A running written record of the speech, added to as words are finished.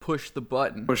push the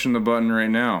button. Pushing the button right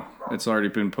now. It's already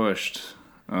been pushed.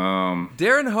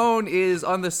 Darren Hone is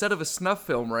on the set of a snuff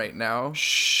film right now.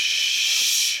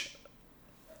 Shh.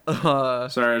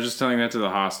 Sorry, I was just telling that to the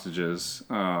hostages.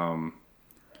 Yeah.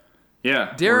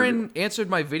 Darren answered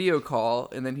my video call,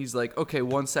 and then he's like, okay,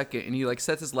 1 second. And he, like,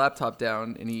 sets his laptop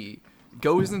down, and he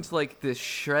goes into, like, this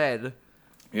shred.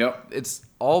 Yep. It's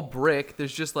all brick.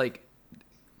 There's just, like,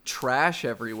 trash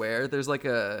everywhere. There's, like,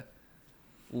 a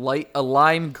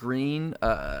lime green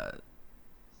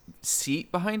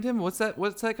seat behind him. What's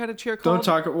that kind of chair called? Don't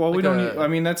talk. Well, like we don't need. I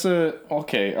mean, that's a...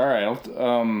 Okay, all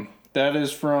right. That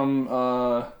is from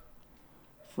a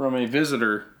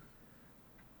visitor.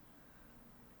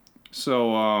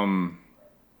 So,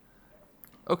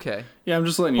 okay. Yeah, I'm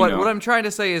just letting you know. What I'm trying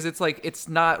to say is it's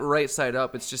not right side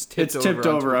up. It's just tipped over. It's tipped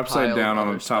over upside down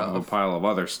on top of a pile of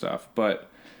other stuff. But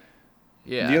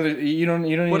yeah, the other you don't.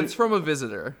 But it's from a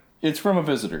visitor. It's from a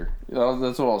visitor.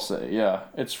 That's what I'll say. Yeah,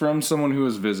 it's from someone who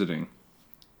is visiting,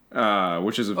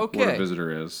 which is what a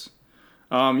visitor is.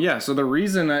 Yeah. So the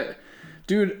reason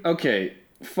dude. Okay.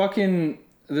 Fucking.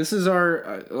 This is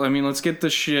our. I mean, let's get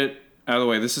this shit out of the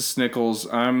way. This is Snickles.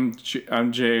 I'm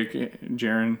Jake.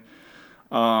 Jaren.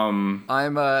 I'm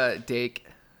Dake.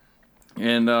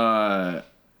 And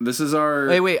this is our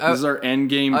this is our end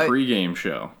game pregame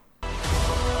show.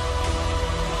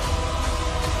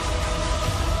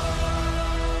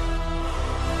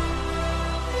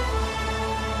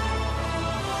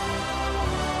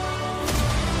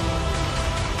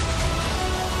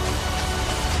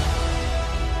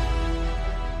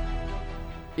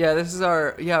 Yeah, this is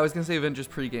our I was gonna say Avengers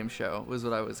pregame show is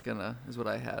what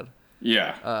I had.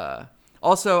 Yeah.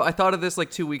 Also, I thought of this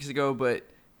like 2 weeks ago, but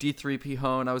D3P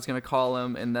Hone, I was going to call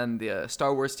him, and then the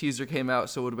Star Wars teaser came out,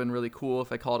 so it would have been really cool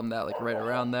if I called him that like right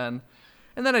around then.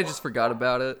 And then I just forgot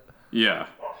about it. Yeah.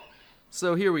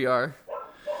 So here we are.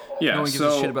 Yeah. No one gives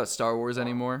a shit about Star Wars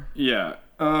anymore. Yeah.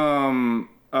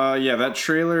 That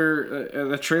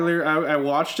trailer, I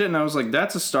watched it and I was like,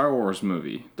 that's a Star Wars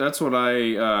movie. That's what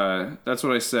I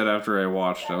said after I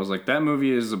watched it. I was like, that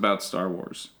movie is about Star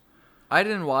Wars. I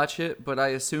didn't watch it, but I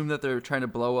assume that they're trying to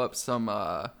blow up some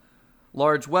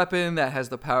large weapon that has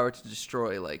the power to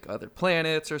destroy like other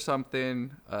planets or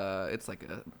something. It's like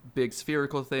a big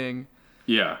spherical thing.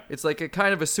 Yeah. It's like a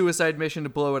kind of a suicide mission to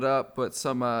blow it up, but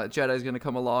some Jedi's going to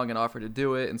come along and offer to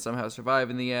do it and somehow survive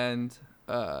in the end.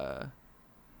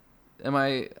 Am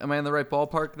I in the right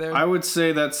ballpark there? I would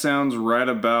say that sounds right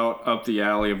about up the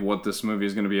alley of what this movie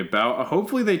is going to be about.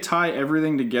 Hopefully they tie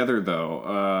everything together,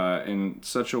 though, in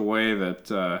such a way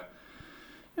that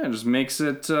just makes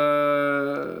it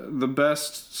the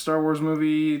best Star Wars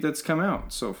movie that's come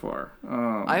out so far.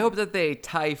 I hope that they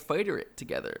TIE Fighter it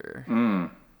together.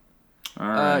 All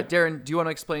right. Darren, do you want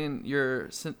to explain your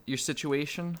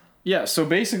situation? Yeah, so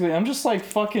basically, I'm just like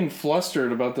fucking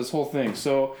flustered about this whole thing.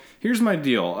 So here's my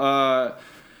deal.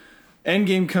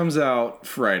 Endgame comes out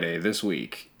Friday this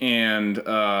week, and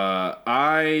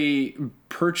I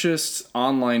purchased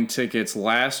online tickets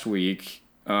last week.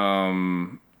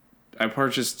 I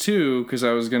purchased 2 because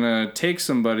I was gonna take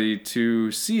somebody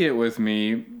to see it with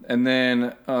me, and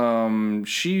then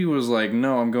she was like,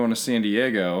 "No, I'm going to San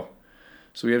Diego,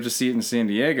 so we have to see it in San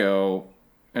Diego."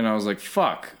 And I was like,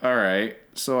 "Fuck, all right."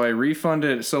 So I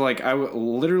refunded. So like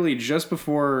literally just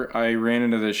before I ran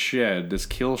into this shed, this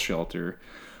kill shelter,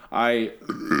 I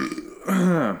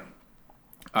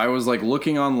was like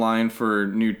looking online for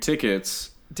new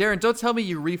tickets. Darren, don't tell me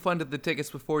you refunded the tickets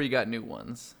before you got new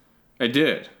ones. I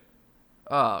did.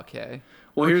 Oh, okay.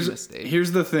 Well, here's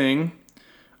the thing.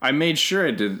 I made sure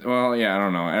I did. Well, yeah, I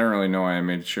don't know. I don't really know why I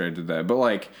made sure I did that. But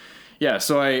like, yeah.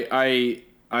 So I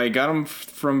got them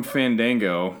from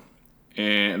Fandango,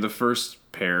 and the first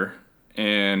pair,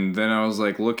 and then I was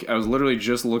like, I was literally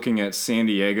just looking at San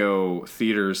Diego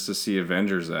theaters to see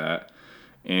Avengers at,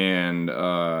 and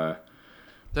they're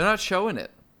not showing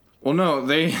it. Well, no,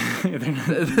 they're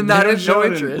not in no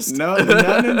interest.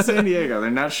 Not in San Diego. They're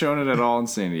not showing it at all in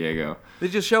San Diego. They're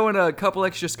just showing a couple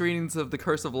extra screenings of The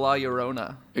Curse of La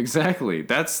Llorona. Exactly.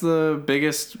 That's the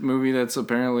biggest movie that's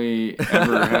apparently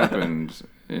ever happened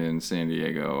in San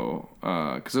Diego,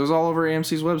 because it was all over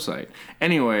AMC's website.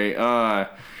 Anyway,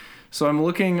 so I'm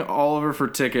looking all over for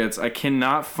tickets. I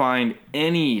cannot find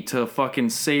any to fucking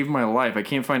save my life. I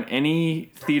can't find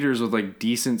any theaters with like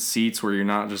decent seats where you're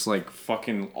not just like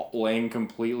fucking laying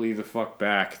completely the fuck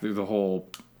back through the whole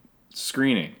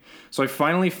screening. So I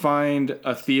finally find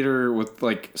a theater with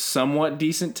like somewhat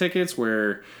decent tickets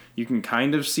where you can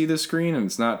kind of see the screen and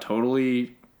it's not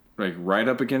totally like right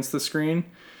up against the screen.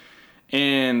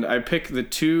 And I pick the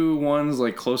 2 ones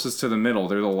like closest to the middle.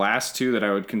 They're the last 2 that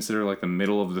I would consider like the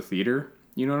middle of the theater.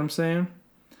 You know what I'm saying?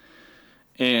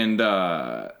 And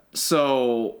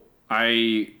so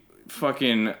I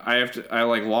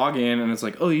like log in and it's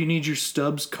like, oh, you need your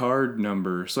Stubbs card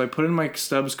number. So I put in my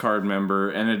Stubbs card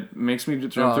number and it makes me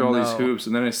jump through all these hoops,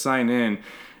 and then I sign in,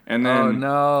 and then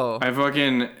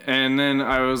and then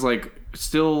I was like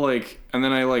still like, and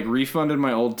then I like refunded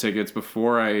my old tickets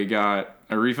before I got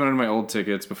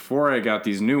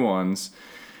these new ones.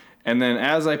 And then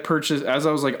as I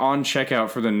was like on checkout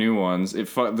for the new ones,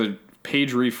 the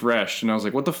page refreshed and I was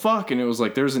like, what the fuck? And it was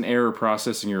like, there's an error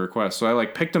processing your request. So I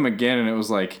like picked them again and it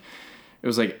was like,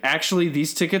 actually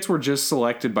these tickets were just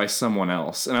selected by someone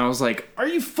else. And I was like, are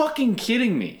you fucking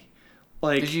kidding me?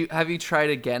 Like, have you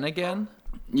tried again?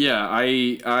 Yeah,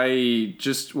 I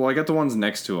got the ones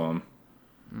next to them.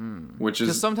 Which is,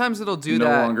 because sometimes it'll do no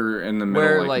that longer in the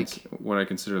middle, where what I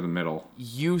consider the middle.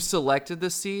 You selected the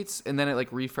seats and then it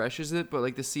like refreshes it, but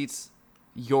like the seats,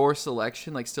 your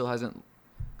selection like still hasn't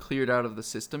cleared out of the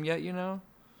system yet, you know?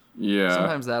 Yeah.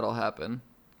 Sometimes that'll happen.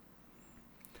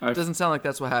 It doesn't sound like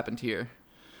that's what happened here.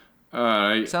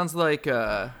 Sounds like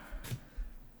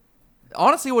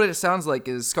honestly what it sounds like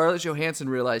is Scarlett Johansson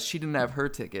realized she didn't have her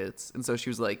tickets, and so she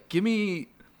was like,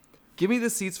 Give me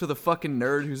the seats for the fucking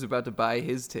nerd who's about to buy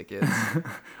his tickets.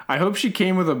 I hope she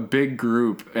came with a big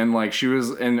group and like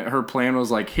and her plan was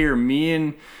like, here, me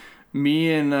and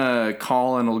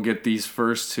Colin will get these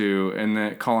first two, and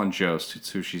then Colin Jost, it's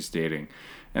who she's dating.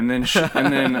 And then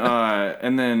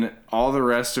and then all the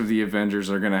rest of the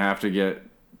Avengers are going to have to get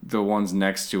the ones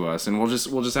next to us, and we'll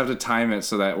just have to time it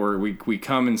so that we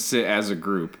come and sit as a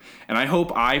group. And I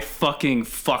hope I fucking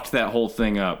fucked that whole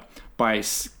thing up by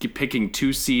picking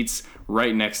two seats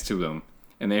right next to them,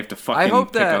 and they have to fucking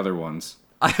pick other ones.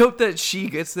 I hope that she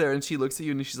gets there and she looks at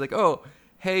you and she's like, "Oh,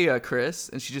 hey, Chris,"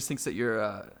 and she just thinks that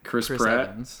you're Chris Pratt.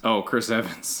 Evans. Oh, Chris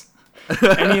Evans.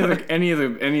 any of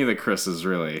the Chris's,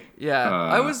 really. Yeah,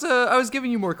 I was giving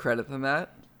you more credit than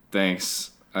that. Thanks,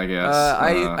 I guess.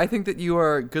 I think that you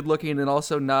are good looking and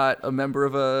also not a member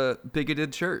of a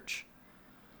bigoted church.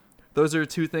 Those are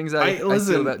two things I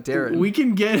feel about Darren. We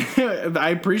can get.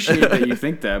 I appreciate that you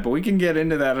think that, but we can get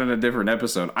into that in a different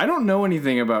episode. I don't know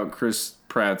anything about Chris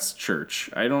Pratt's church.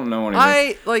 I don't know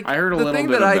anything. I heard a little bit about it.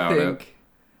 The thing that I think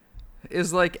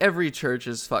is like every church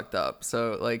is fucked up.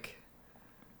 So like,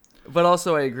 but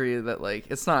also I agree that like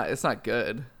it's not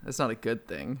good. It's not a good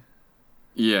thing.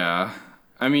 Yeah.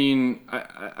 I mean,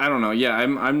 I don't know. Yeah,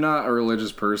 I'm not a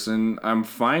religious person. I'm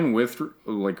fine with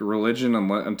like religion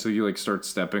until you like start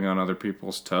stepping on other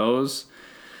people's toes.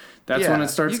 That's when it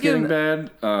starts getting bad.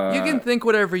 You can think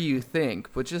whatever you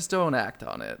think, but just don't act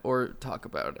on it or talk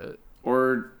about it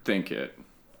or think it.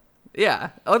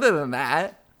 Yeah. Other than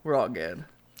that, we're all good.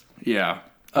 Yeah.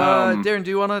 Darren,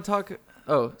 do you want to talk?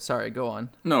 Oh, sorry. Go on.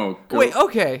 No. Go. Wait.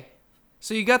 Okay.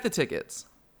 So you got the tickets.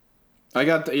 I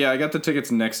got the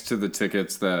tickets next to the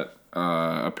tickets that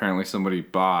apparently somebody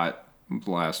bought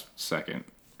last second.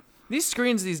 These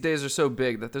screens these days are so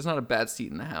big that there's not a bad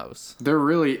seat in the house. There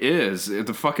really is. At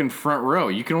the fucking front row,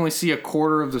 you can only see a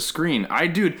quarter of the screen. I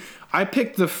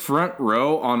picked the front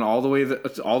row on all the way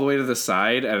to the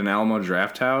side at an Alamo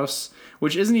Drafthouse,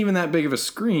 which isn't even that big of a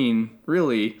screen,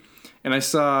 really. And I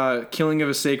saw Killing of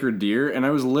a Sacred Deer, and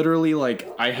I was literally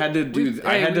like, I had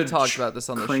to talk about this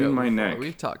on the show. Crane my neck.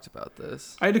 We've talked about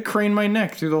this. I had to crane my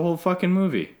neck through the whole fucking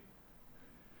movie.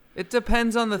 It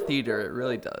depends on the theater. It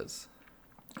really does.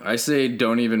 I say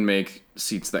don't even make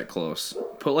seats that close.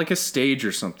 Put like a stage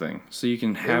or something so you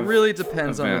can have. It really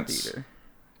depends on the theater.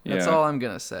 That's all I'm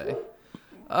gonna say.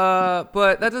 But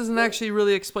that doesn't actually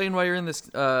really explain why you're in this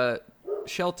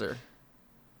shelter.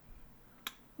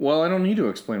 Well, I don't need to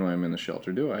explain why I'm in the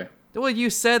shelter, do I? Well,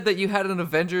 you said that you had an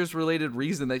Avengers-related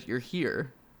reason that you're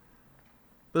here.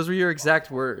 Those were your exact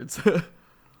words.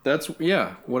 That's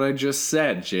what I just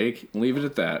said, Jake. Leave it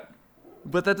at that.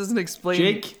 But that doesn't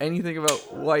explain anything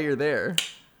about why you're there.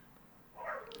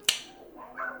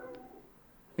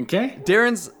 Okay.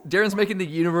 Darren's making the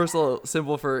universal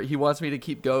symbol for he wants me to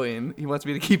keep going. He wants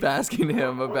me to keep asking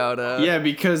him about yeah,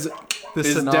 because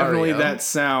it's scenario. Definitely that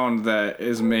sound that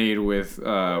is made with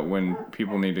when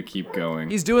people need to keep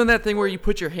going. He's doing that thing where you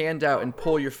put your hand out and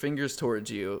pull your fingers towards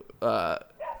you,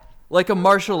 like a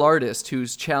martial artist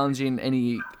who's challenging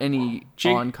any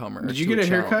oncomer. Did you get a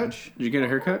haircut? Did you get a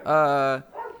haircut?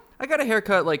 I got a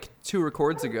haircut like 2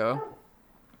 records ago.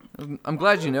 I'm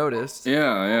glad you noticed.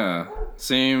 Yeah.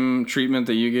 Same treatment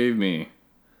that you gave me.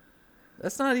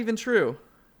 That's not even true.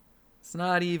 It's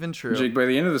not even true. Jake, by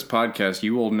the end of this podcast,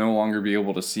 you will no longer be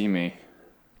able to see me.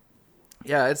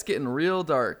 Yeah, it's getting real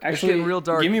dark. It's Actually, getting real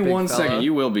dark. give me big 1 fella. second.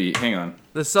 You will be. Hang on.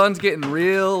 The sun's getting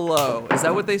real low. Is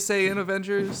that what they say in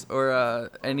Avengers or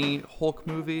any Hulk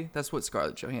movie? That's what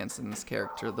Scarlett Johansson's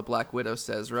character, the Black Widow,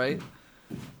 says, right?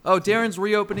 Oh, Darren's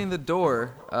reopening the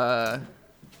door.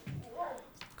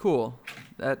 Cool.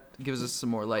 That gives us some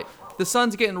more light. The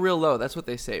sun's getting real low. That's what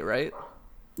they say, right?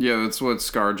 Yeah, that's what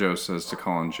ScarJo says to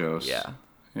Colin Jost. Yeah.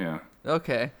 Yeah.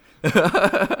 Okay.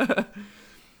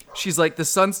 She's like, the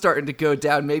sun's starting to go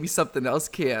down. Maybe something else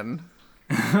can.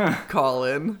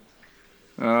 Colin.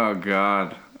 Oh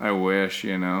God, I wish,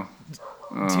 you know.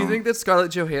 Do you think that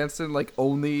Scarlett Johansson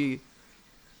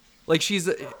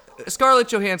Scarlett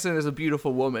Johansson is a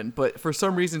beautiful woman, but for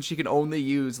some reason she can only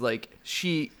use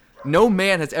no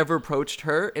man has ever approached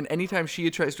her, and anytime she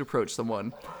tries to approach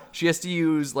someone, she has to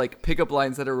use like pickup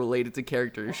lines that are related to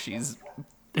characters she's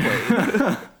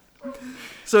played.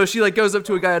 So she like goes up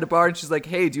to a guy at a bar and she's like,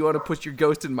 "Hey, do you want to put your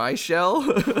ghost in my shell?"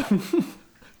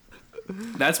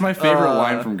 That's my favorite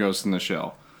line from Ghost in the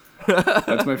Shell.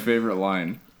 That's my favorite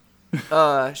line.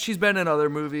 She's been in other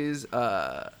movies. Do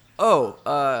you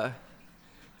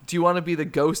want to be the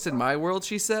ghost in my world?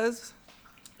 She says.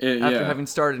 After having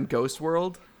started in Ghost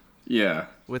World. Yeah.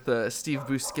 With Steve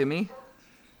Buscemi.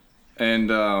 And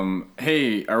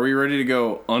hey, are we ready to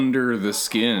go under the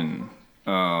skin?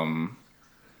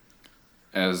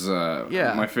 As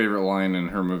my favorite line in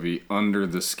her movie, Under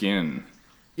the Skin.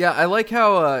 Yeah, I like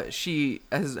how she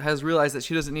has realized that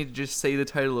she doesn't need to just say the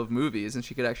title of movies, and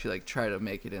she could actually like try to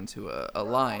make it into a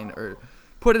line or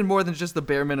put in more than just the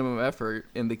bare minimum effort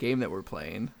in the game that we're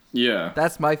playing. Yeah.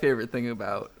 That's my favorite thing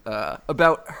about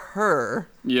her.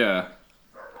 Yeah.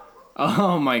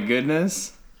 Oh my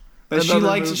goodness. That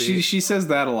she says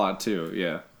that a lot too.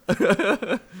 Yeah.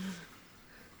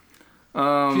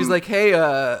 She's like, "Hey,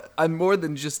 I'm more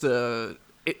than just a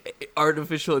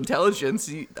artificial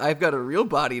intelligence. I've got a real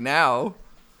body now,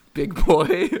 big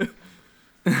boy."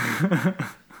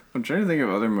 I'm trying to think of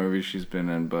other movies she's been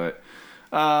in, but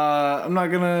I'm not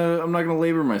gonna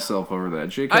labor myself over that.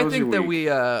 Jake, how was your week?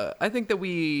 I think that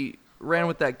we ran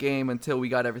with that game until we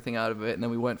got everything out of it, and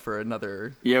then we went for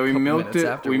another. Yeah, we milked it.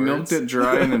 Afterwards. We milked it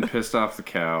dry and then pissed off the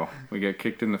cow. We got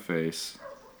kicked in the face.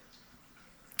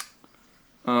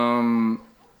 How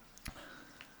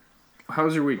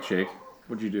was your week, Jake?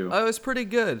 What'd you do? It was pretty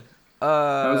good.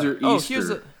 How was your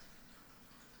Easter?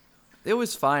 It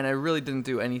was fine. I really didn't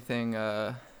do anything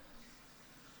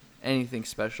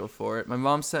special for it. My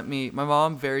mom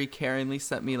very caringly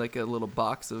sent me like a little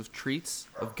box of treats,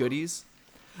 of goodies.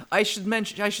 I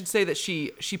should say that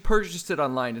she purchased it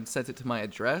online and sent it to my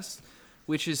address,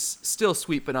 which is still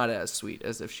sweet, but not as sweet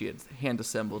as if she had hand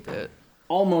assembled it.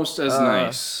 Almost as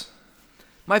nice.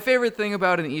 My favorite thing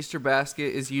about an Easter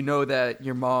basket is that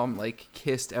your mom like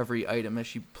kissed every item as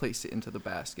she placed it into the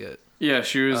basket. Yeah,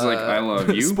 she was like, "I love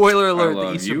you." Spoiler alert: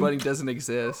 the Easter Bunny doesn't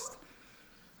exist.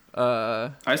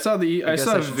 I saw a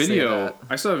video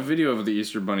of the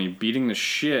Easter Bunny beating the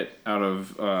shit out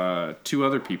of 2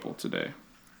 other people today.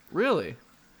 Really?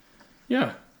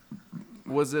 Yeah.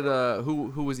 Was it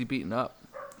who was he beating up?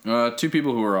 2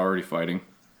 people who were already fighting.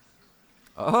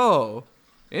 Oh,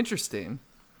 interesting.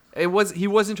 He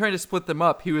wasn't trying to split them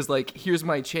up. He was like, "Here's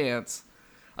my chance.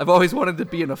 I've always wanted to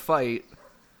be in a fight.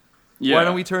 Yeah. Why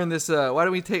don't we turn this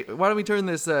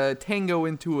tango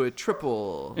into a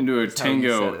triple?" Into a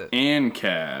tango and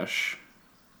cash.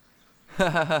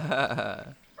 Yeah.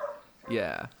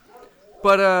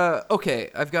 But okay,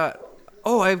 I've got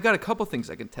a couple things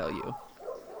I can tell you.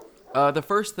 The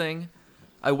first thing,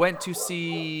 I went to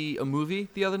see a movie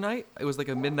the other night. It was like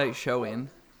a midnight showing.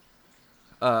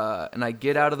 And I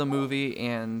get out of the movie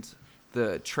and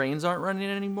the trains aren't running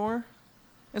anymore.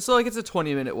 And so like it's a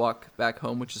 20-minute walk back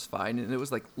home, which is fine. And it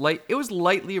was like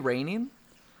lightly raining,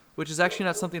 which is actually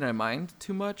not something I mind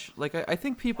too much. Like I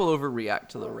think people overreact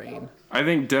to the rain. I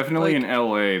think definitely in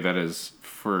LA that is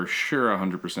for sure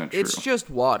 100% true. It's just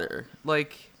water.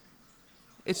 Like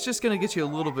it's just going to get you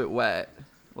a little bit wet.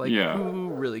 Like who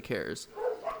really cares?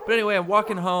 But anyway, I'm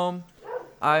walking home.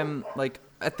 I'm like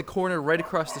at the corner right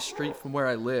across the street from where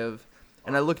I live,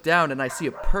 and I look down and I see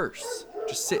a purse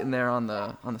just sitting there on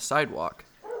the sidewalk.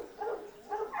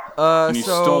 And you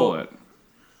stole it.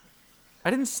 I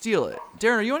didn't steal it.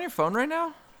 Darren, are you on your phone right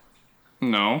now?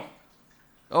 No.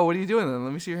 Oh, what are you doing then?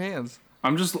 Let me see your hands.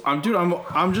 I'm just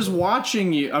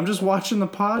watching you. I'm just watching the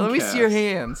podcast. Let me see your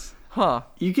hands. Huh.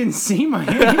 You can see my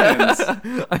hands.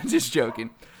 I'm just joking.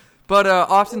 But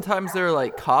oftentimes there are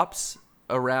like cops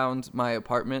around my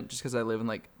apartment just because I live in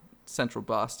like central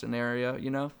Boston area, you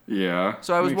know? Yeah.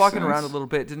 So I was walking around a little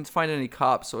bit, didn't find any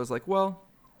cops, so I was like, well,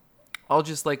 I'll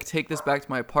just like take this back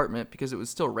to my apartment because it was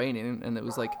still raining and it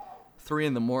was like 3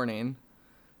 in the morning.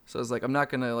 So I was like, I'm not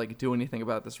going to like do anything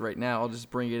about this right now. I'll just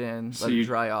bring it in, let it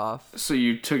dry off. So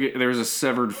you took it, there's a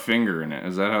severed finger in it.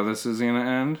 Is that how this is going to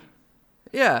end?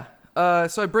 Yeah.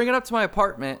 So I bring it up to my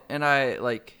apartment, and I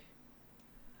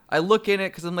look in it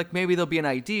because I'm like, maybe there'll be an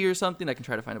ID or something. I can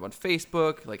try to find him on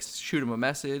Facebook, like shoot him a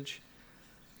message.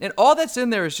 And all that's in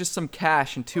there is just some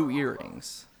cash and 2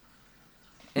 earrings.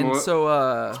 And that's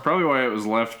probably why it was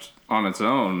left on its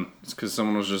own. It's because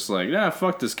someone was just like, yeah,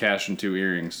 fuck this cash and 2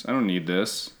 earrings. I don't need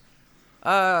this.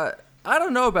 I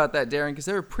don't know about that, Darren, because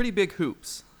they were pretty big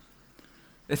hoops.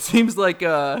 It seems like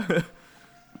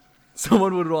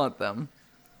someone would want them.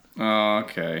 Oh,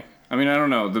 okay. I mean, I don't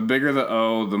know. The bigger the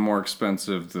O, the more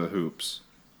expensive the hoops.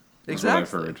 That's what I've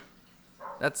heard.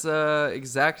 That's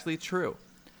exactly true.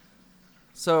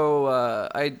 So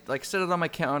I like set it on my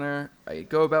counter. I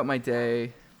go about my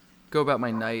day, go about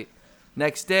my night.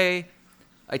 Next day,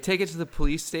 I take it to the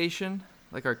police station,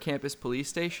 like our campus police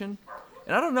station.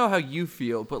 And I don't know how you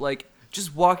feel, but like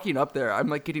just walking up there, I'm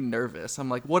like getting nervous. I'm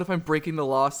like, what if I'm breaking the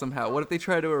law somehow? What if they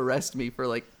try to arrest me for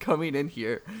like coming in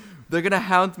here? They're going to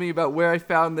hound me about where I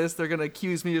found this. They're going to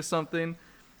accuse me of something.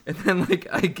 And then like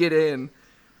I get in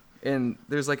and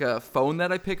there's like a phone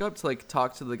that I pick up to like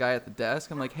talk to the guy at the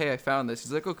desk. I'm like, hey, I found this.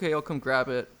 He's like, okay, I'll come grab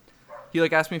it. He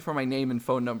like asked me for my name and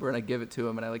phone number and I give it to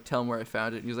him and I like tell him where I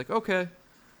found it. And he was like, okay.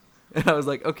 And I was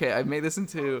like, okay, I made this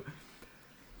into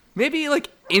maybe like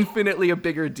infinitely a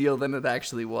bigger deal than it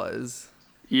actually was.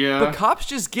 Yeah. But cops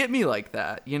just get me like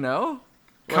that, you know?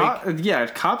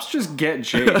 Cops just get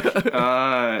Jake.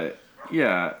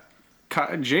 Yeah.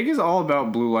 Jake is all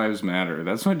about Blue Lives Matter.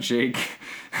 That's what Jake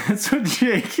is. That's well,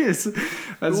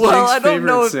 Jake's I don't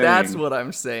know if saying. that's what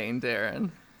I'm saying, Darren.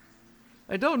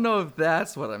 I don't know if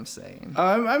that's what I'm saying.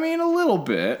 I mean, a little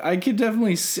bit. I can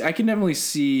definitely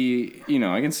see. You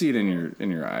know, I can see it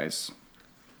in your eyes,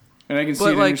 and I can see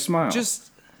it in your smile.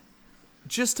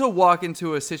 Just to walk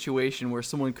into a situation where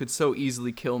someone could so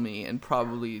easily kill me and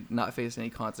probably not face any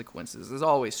consequences is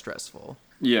always stressful.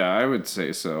 Yeah, I would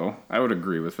say so. I would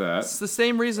agree with that. It's the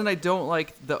same reason I don't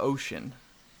like the ocean.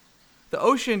 The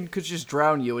ocean could just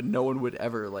drown you and no one would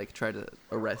ever like try to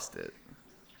arrest it.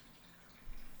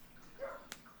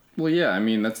 Well, yeah, I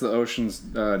mean that's the ocean's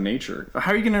nature.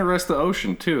 How are you going to arrest the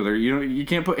ocean too? You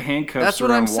can't put handcuffs. That's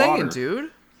what around I'm water. saying, dude.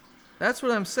 That's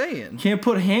what I'm saying. You can't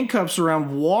put handcuffs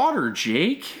around water,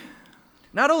 Jake.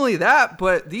 Not only that,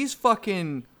 but these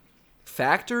fucking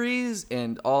factories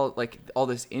and all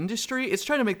this industry, it's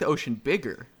trying to make the ocean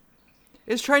bigger.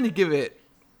 It's trying to give it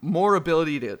more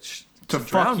ability to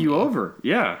fuck you over.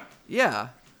 Yeah. Yeah.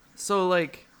 So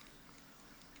like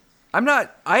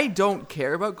I don't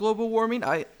care about global warming.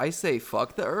 I say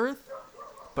fuck the earth,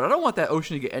 but I don't want that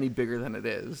ocean to get any bigger than it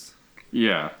is.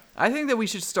 Yeah. I think that we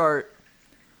should start,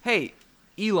 hey,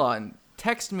 Elon,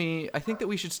 text me. I think that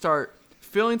we should start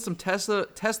filling some Tesla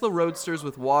Roadsters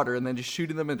with water and then just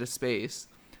shooting them into space.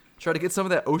 Try to get some of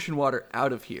that ocean water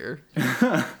out of here.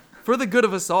 For the good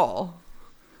of us all.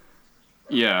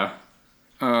 Yeah.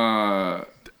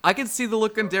 I can see the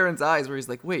look in Darren's eyes where he's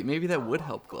like, wait, maybe that would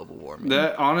help global warming.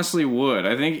 That honestly would.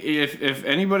 I think if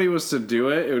anybody was to do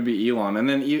it, it would be Elon. And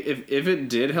then if it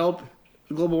did help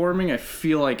global warming, I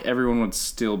feel like everyone would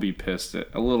still be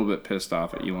a little bit pissed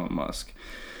off at Elon Musk.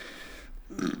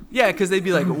 Yeah, because they'd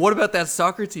be like, what about that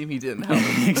soccer team he didn't help?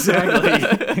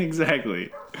 Exactly.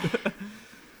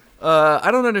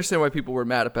 I don't understand why people were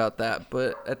mad about that,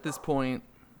 but at this point,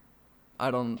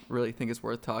 I don't really think it's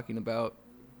worth talking about.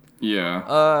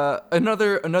 Yeah.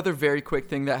 Another very quick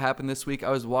thing that happened this week.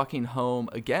 I was walking home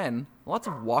again. Lots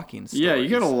of walking stories. Yeah, you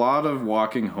get a lot of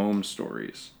walking home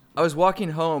stories. I was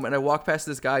walking home and I walked past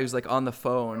this guy who's like on the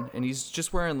phone and he's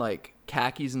just wearing like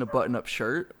khakis and a button-up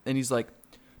shirt and he's like,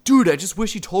 dude, I just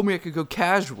wish he told me I could go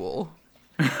casual.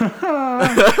 And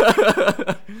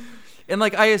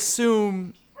like I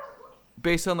assume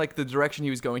based on like the direction he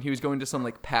was going to some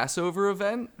like Passover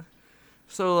event.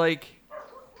 So like,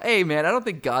 hey man, I don't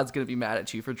think God's gonna be mad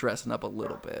at you for dressing up a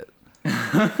little bit.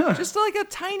 Just like a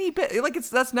tiny bit. Like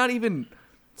that's not even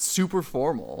super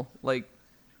formal. Like,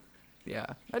 yeah.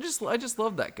 I just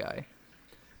love that guy.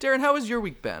 Darren, how has your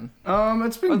week been?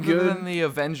 It's been good. Other than the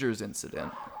Avengers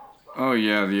incident. Oh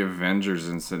yeah, the Avengers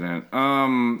incident.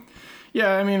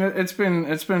 Yeah, I mean it's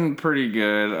been pretty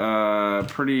good.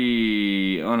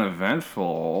 Pretty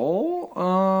uneventful.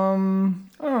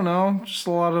 I don't know, just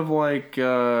a lot of like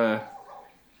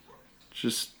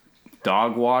just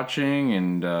dog watching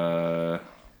and that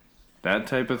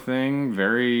type of thing.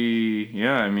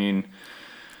 I mean,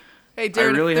 Hey,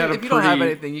 Darren, if you don't have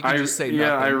anything, you can just say nothing.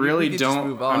 Yeah, I really we can just don't.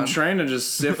 move on. I'm trying to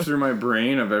just sift through my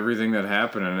brain of everything that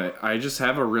happened, and I just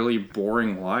have a really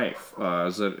boring life.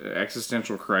 It's an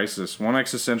existential crisis, one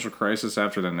existential crisis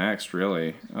after the next,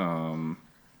 really.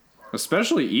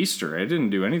 Especially Easter. I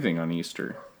didn't do anything on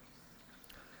Easter.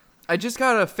 I just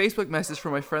got a Facebook message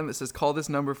from my friend that says, call this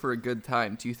number for a good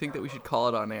time. Do you think that we should call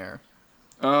it on air?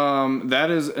 That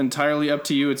is entirely up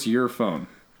to you. It's your phone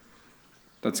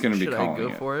that's going to be calling it. Should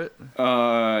I go for it?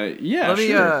 Yeah,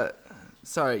 sure.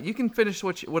 Sorry, you can finish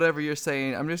whatever you're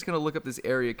saying. I'm just going to look up this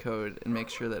area code and make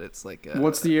sure that it's like...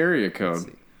 What's the area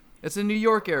code? It's a New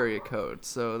York area code,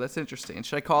 so that's interesting.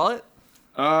 Should I call it?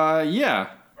 Yeah.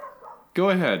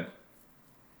 Go ahead.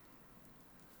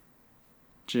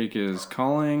 Jake is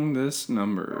calling this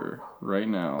number right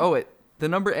now. Oh, the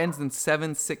number ends in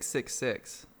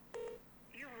 7666.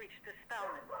 You've reached the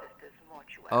Spellman Sisters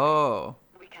mortuary. Oh.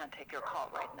 We can't take your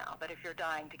call right now, but if you're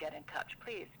dying to get in touch,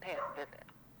 please pay us a visit.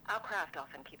 Our craft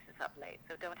often keeps us up late,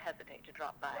 so don't hesitate to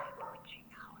drop by at the witching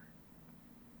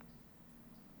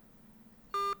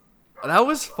hour. That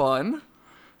was fun.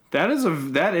 That is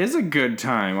a good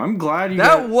time. I'm glad you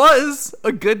That was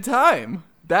a good time.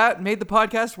 That made the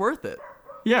podcast worth it.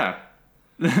 Yeah.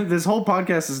 This whole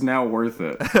podcast is now worth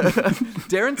it.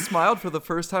 Darren smiled for the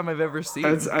first time I've ever seen.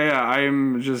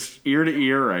 I'm just ear to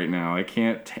ear right now. I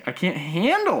can't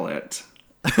handle it.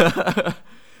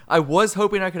 I was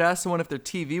hoping I could ask someone if their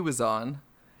TV was on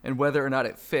and whether or not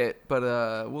it fit, but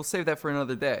we'll save that for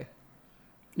another day.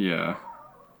 Yeah.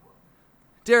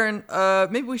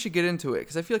 Darren, maybe we should get into it,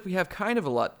 because I feel like we have kind of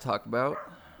a lot to talk about.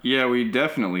 Yeah, we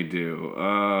definitely do.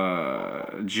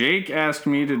 Jake asked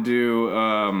me to do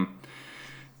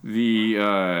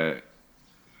the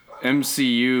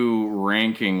MCU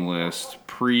ranking list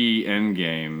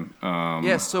pre-Endgame.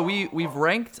 Yes, so we've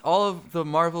ranked all of the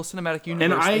Marvel Cinematic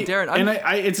Universe. And Darren,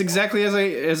 it's exactly as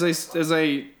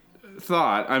I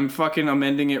thought. I'm fucking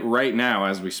amending it right now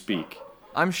as we speak.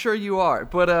 I'm sure you are,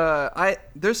 but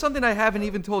there's something I haven't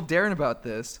even told Darren about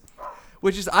this,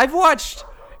 which is I've watched.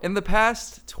 In the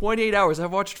past 28 hours,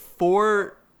 I've watched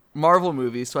 4 Marvel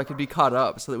movies so I could be caught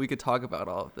up so that we could talk about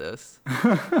all of this.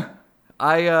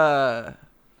 I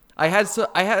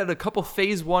had a couple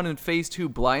Phase 1 and Phase 2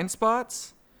 blind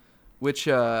spots, which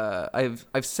I've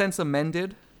since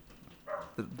amended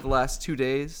the last 2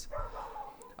 days.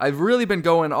 I've really been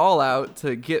going all out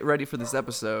to get ready for this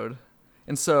episode.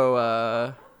 And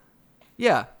so,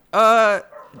 yeah. Do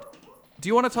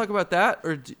you want to talk about that,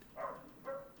 or...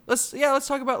 Let's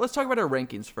talk about our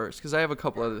rankings first, because I have a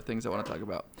couple other things I want to talk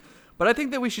about. But I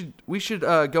think that we should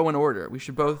go in order. We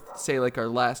should both say like our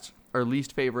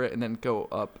least favorite, and then go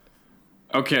up.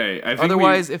 Okay. I think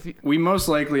otherwise, we most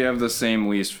likely have the same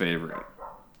least favorite.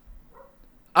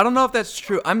 I don't know if that's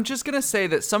true. I'm just gonna say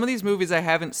that some of these movies I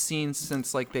haven't seen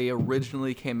since like they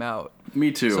originally came out.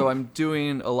 Me too. So I'm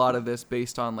doing a lot of this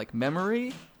based on like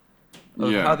memory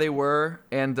of how they were,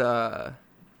 and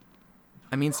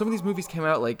I mean, some of these movies came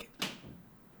out like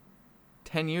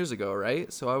 10 years ago,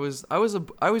 right? So I was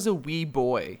a wee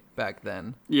boy back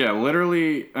then. Yeah,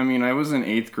 literally. I mean, I was in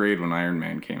 8th grade when Iron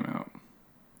Man came out.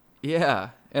 Yeah,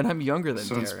 and I'm younger than Darren.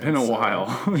 So it's been a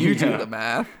while. You do the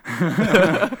math.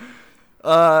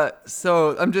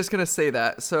 So I'm just gonna say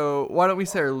that. So why don't we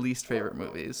say our least favorite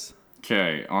movies?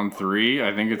 Okay, on 3,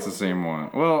 I think it's the same one.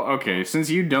 Well, okay, since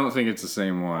you don't think it's the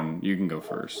same one, you can go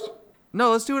first.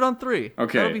 No, let's do it on 3.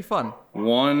 Okay. That'll be fun.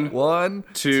 1,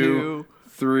 2,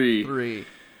 3. 3.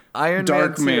 Iron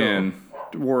Dark Man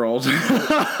 2. World.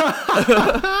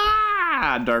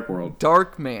 Dark World.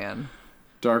 Dark Man.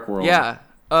 Dark World. Yeah.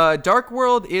 Dark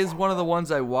World is one of the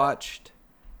ones I watched.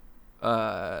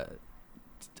 I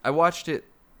watched it.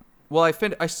 Well, I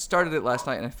started it last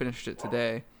night and I finished it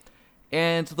today.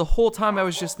 And the whole time I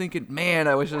was just thinking, man,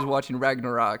 I wish I was watching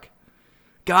Ragnarok.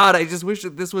 God, I just wish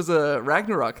that this was a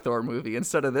Ragnarok Thor movie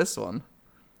instead of this one.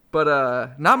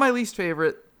 But not my least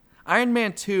favorite. Iron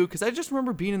Man 2, because I just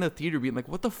remember being in the theater being like,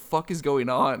 what the fuck is going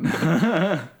on?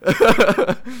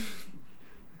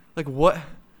 Like, what?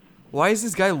 Why does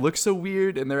this guy look so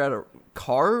weird and they're at a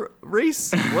car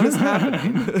race? What is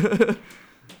happening?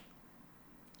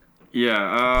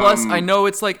 Yeah. Plus, I know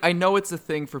it's a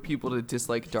thing for people to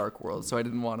dislike Dark World, so I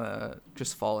didn't want to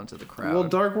just fall into the crowd. Well,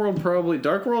 Dark World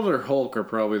or Hulk are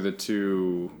probably the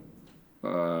two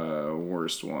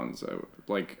worst ones. Do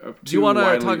you want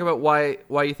to talk about why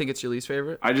you think it's your least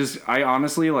favorite? I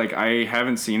honestly, like, I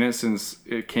haven't seen it since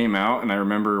it came out, and I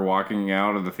remember walking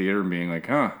out of the theater and being like,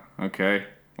 huh, okay,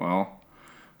 well,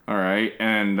 all right,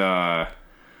 and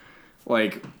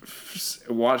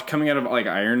coming out of like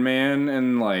Iron Man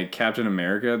and like Captain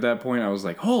America at that point, I was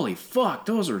like, holy fuck,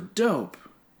 those are dope.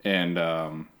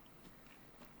 and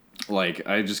like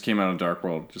I just came out of Dark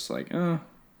World just like, and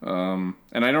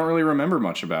I don't really remember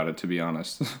much about it, to be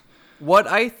honest. What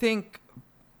I think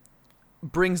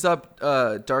brings up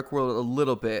Dark World a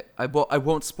little bit, I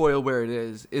won't spoil where it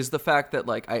is the fact that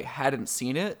like I hadn't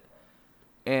seen it,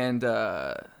 and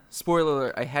spoiler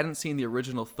alert, I hadn't seen the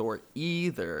original Thor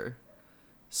either.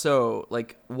 So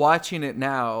like watching it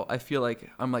now, I feel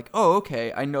like I'm like, oh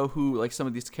okay, I know who like some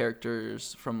of these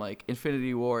characters from like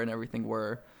Infinity War and everything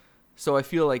were. So I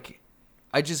feel like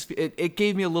it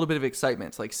gave me a little bit of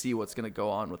excitement to like see what's gonna go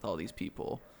on with all these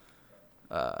people.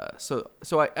 So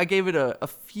I gave it a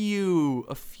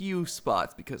few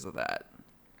spots because of that.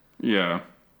 Yeah.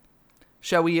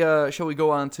 Shall we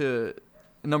go on to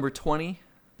number 20?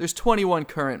 There's 21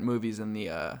 current movies in the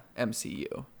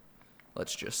MCU.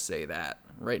 Let's just say that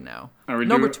right now.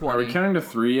 Number 20. Are we counting to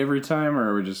 3 every time,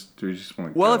 or do we just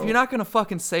want to Well, go? if you're not gonna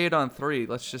fucking say it on 3,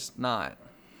 let's just not.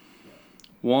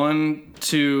 1,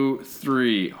 2,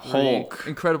 3. Hulk.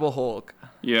 Incredible Hulk.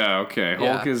 Yeah. Okay.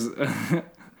 Yeah. Hulk is.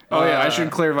 Oh yeah, I should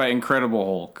clarify Incredible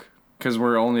Hulk, because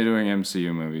we're only doing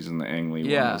MCU movies and the Ang Lee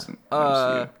one isn't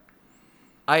MCU.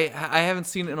 I haven't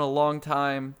seen it in a long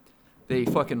time. They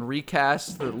fucking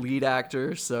recast the lead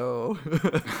actor, so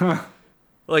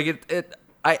like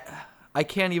I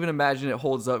can't even imagine it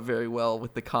holds up very well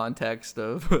with the context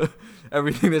of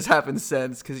everything that's happened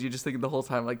since, because you're just thinking the whole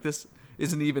time like this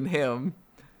isn't even him.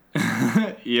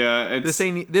 Yeah, This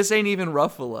ain't even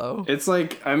Ruffalo. It's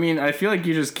like, I mean, I feel like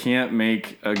you just can't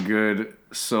make a good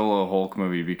solo Hulk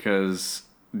movie because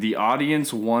the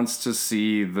audience wants to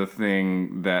see the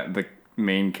thing that the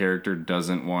main character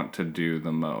doesn't want to do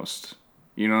the most.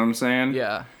 You know what I'm saying?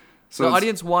 Yeah. So the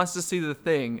audience wants to see the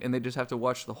thing, and they just have to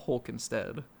watch the Hulk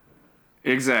instead.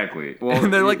 Exactly. Well,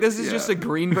 And they're like, this is just a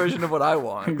green version of what I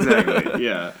want. Exactly.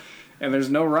 Yeah. And there's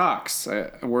no rocks.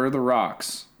 Where are the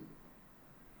rocks?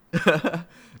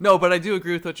 No, but I do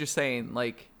agree with what you're saying.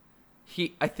 Like,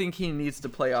 I think he needs to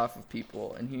play off of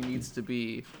people, and he needs to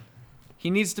be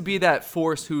that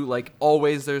force who like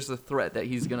always there's a threat that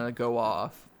he's gonna go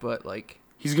off, but like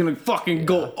he's gonna fucking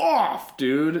go off,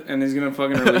 dude, and he's gonna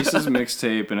fucking release his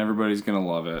mixtape, and everybody's gonna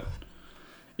love it.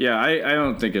 Yeah, I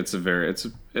don't think it's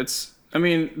it's. I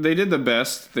mean, they did the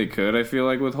best they could. I feel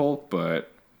like with Hulk, but.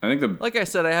 I think like I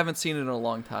said, I haven't seen it in a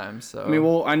long time, so. I mean,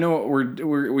 well, I know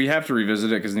we have to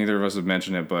revisit it because neither of us have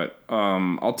mentioned it, but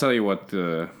I'll tell you what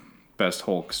the best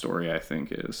Hulk story I think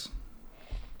is.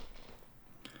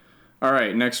 All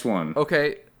right, next one.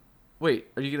 Okay, wait,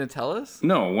 are you gonna tell us?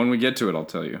 No, when we get to it, I'll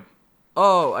tell you.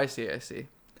 Oh, I see.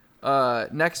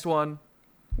 Next one.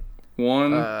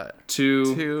 1,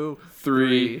 2,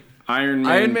 3. Iron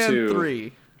Man 2.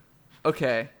 3.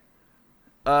 Okay.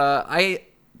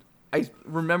 I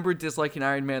remember disliking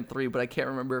Iron Man 3, but I can't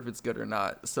remember if it's good or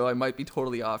not. So I might be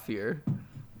totally off here.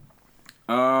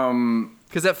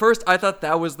 Because at first I thought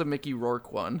that was the Mickey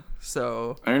Rourke one.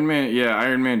 So Iron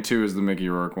Man 2 is the Mickey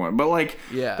Rourke one. But like,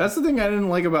 yeah, that's the thing I didn't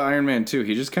like about Iron Man 2.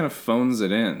 He just kind of phones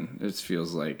it in. It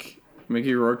feels like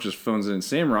Mickey Rourke just phones it in.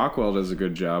 Sam Rockwell does a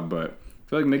good job, but I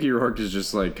feel like Mickey Rourke is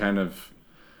just like kind of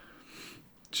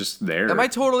just there. Am I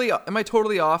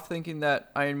totally off thinking that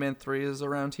Iron Man 3 is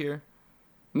around here?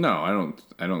 No, I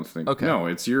don't think. Okay. No,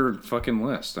 it's your fucking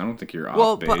list. I don't think you're off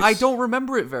Well, base. but I don't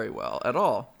remember it very well at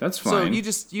all. That's fine. So you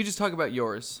just talk about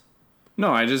yours.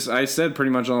 No, I said pretty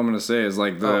much all I'm gonna say is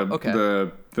like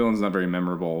the villain's not very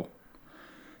memorable.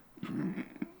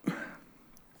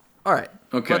 All right.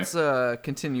 Okay. Let's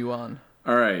continue on.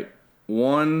 All right.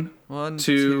 1,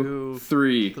 2,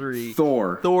 3.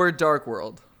 Thor. Thor: Dark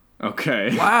World.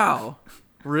 Okay. Wow.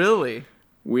 Really?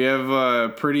 We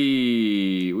have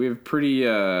pretty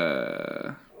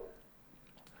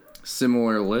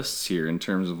similar lists here in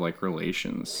terms of like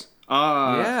relations.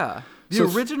 Yeah. The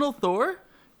original Thor?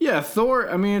 Yeah, Thor.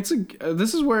 I mean,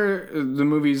 this is where the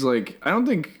movie's like. I don't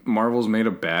think Marvel's made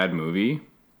a bad movie,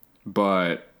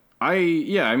 but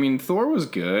I mean, Thor was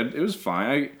good. It was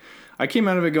fine. I came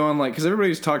out of it going like, because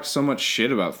everybody's talked so much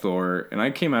shit about Thor, and I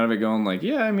came out of it going like,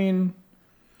 yeah, I mean,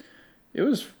 it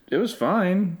was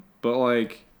fine. But,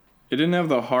 like, it didn't have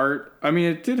the heart. I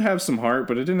mean, it did have some heart,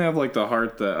 but it didn't have, like, the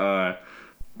heart that,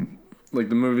 like,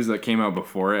 the movies that came out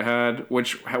before it had,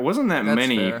 which wasn't that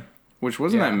many. Fair. Which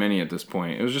wasn't that many at this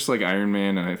point. It was just, like, Iron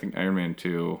Man and I think Iron Man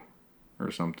 2 or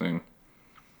something.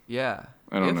 Yeah.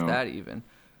 I don't know. If that even.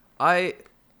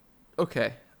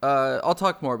 Okay. I'll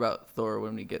talk more about Thor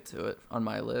when we get to it on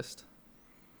my list.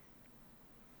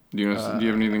 Do you have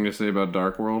anything to say about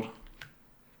Dark World?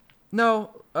 No.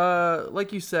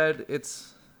 Like you said,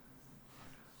 it's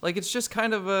just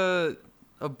kind of a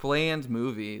bland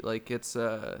movie. Like it's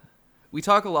we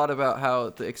talk a lot about how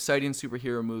the exciting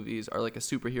superhero movies are like a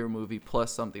superhero movie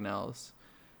plus something else.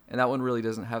 And that one really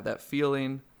doesn't have that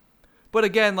feeling. But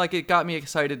again, like, it got me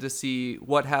excited to see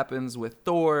what happens with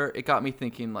Thor. It got me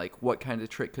thinking, like, what kind of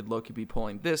trick could Loki be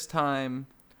pulling this time?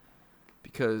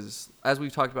 Because as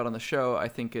we've talked about on the show, I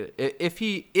think if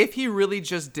he really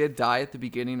just did die at the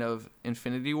beginning of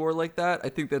Infinity War like that, I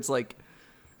think that's like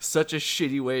such a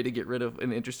shitty way to get rid of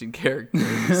an interesting character.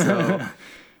 So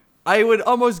I would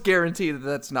almost guarantee that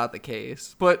that's not the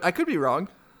case, but I could be wrong.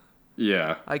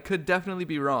 Yeah. I could definitely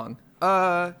be wrong.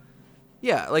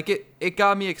 Yeah, like it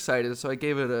got me excited, so I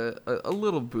gave it a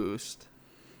little boost.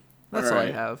 That's all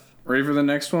I have. Ready for the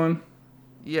next one?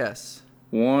 Yes.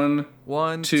 One,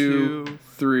 two,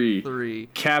 three. Three.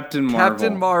 Captain Marvel.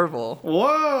 Captain Marvel.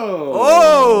 Whoa!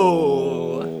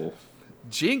 Oh!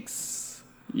 Jinx.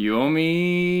 You owe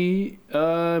me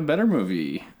a better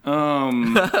movie.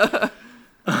 Yeah,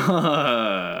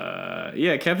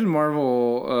 Captain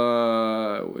Marvel.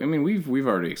 I mean, we've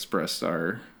already expressed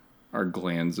our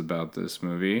glands about this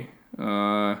movie.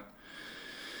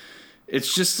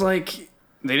 It's just like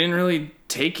they didn't really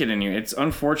take it anywhere. It's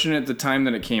unfortunate at the time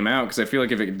that it came out, because I feel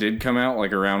like if it did come out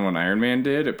like around when Iron Man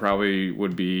did, it probably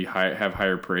would be have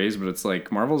higher praise. But it's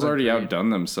like Marvel's already outdone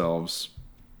themselves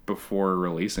before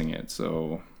releasing it.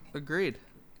 So agreed.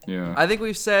 Yeah, I think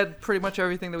we've said pretty much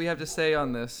everything that we have to say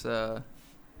on this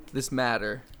this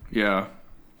matter. Yeah,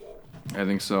 I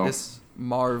think so. This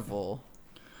Marvel.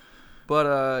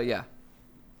 But yeah.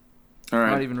 All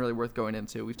right. Not even really worth going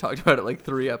into. We've talked about it like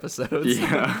 3 episodes.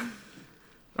 Yeah.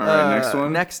 All right, next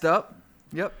one. Next up.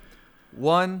 Yep.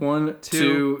 One,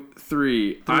 two,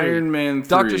 three. Iron Man 3.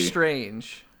 Doctor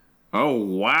Strange. Oh,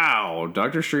 wow.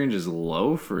 Doctor Strange is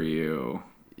low for you.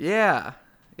 Yeah,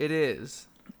 it is.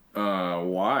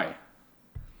 Why?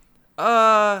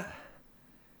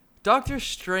 Doctor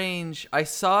Strange, I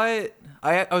saw it.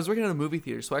 I was working at a movie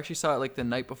theater, so I actually saw it like the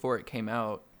night before it came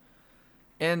out.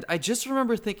 And I just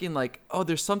remember thinking, like, oh,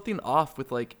 there's something off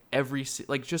with, like, every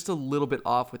like, just a little bit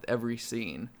off with every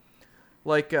scene.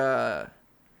 Like, I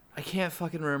can't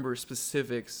fucking remember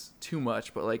specifics too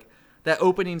much, but, like, that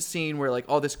opening scene where, like,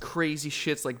 all this crazy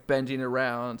shit's, like, bending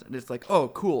around, and it's like, oh,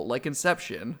 cool, like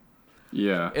Inception.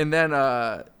 Yeah. And then,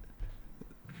 the,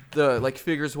 like,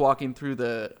 figures walking through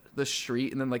the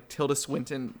street, and then, like, Tilda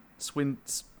Swinton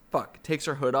takes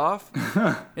her hood off.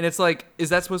 And it's like, is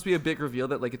that supposed to be a big reveal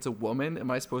that, like, it's a woman? Am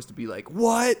I supposed to be like,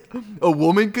 what? A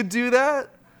woman could do that?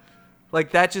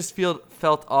 Like, that just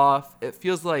felt off. It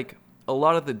feels like a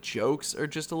lot of the jokes are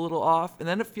just a little off. And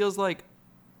then it feels like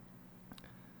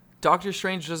Doctor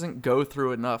Strange doesn't go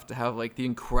through enough to have, like, the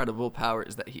incredible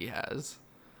powers that he has.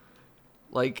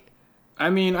 Like, I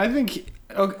mean, I think,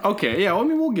 okay, yeah, I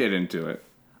mean, we'll get into it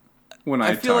when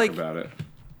I talk about it.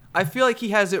 I feel like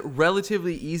he has it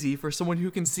relatively easy for someone who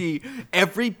can see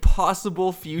every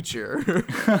possible future.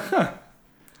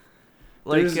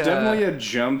 Like, there's definitely a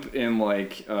jump in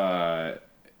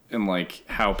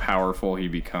how powerful he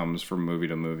becomes from movie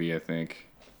to movie, I think.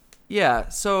 Yeah,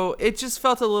 so it just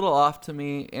felt a little off to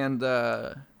me, and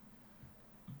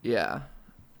yeah.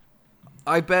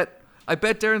 I bet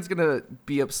Darren's gonna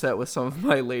be upset with some of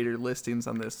my later listings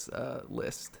on this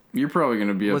list. You're probably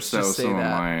gonna be upset with some of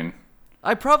mine.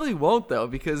 I probably won't, though,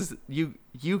 because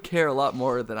you care a lot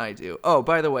more than I do. Oh,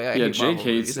 by the way, I hate Marvel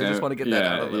movies. I just want to get that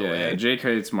out of the way. Yeah, Jake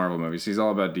hates Marvel movies. He's all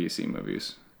about DC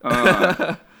movies.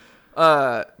 My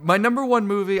number one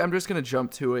movie, I'm just going to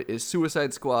jump to it, is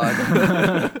Suicide Squad.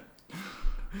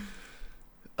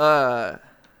 But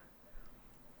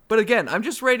again, I'm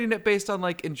just rating it based on,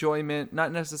 like, enjoyment,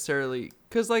 not necessarily...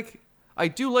 Because, like, I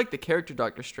do like the character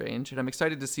Doctor Strange, and I'm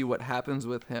excited to see what happens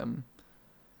with him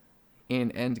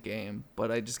in Endgame,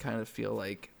 but I just kind of feel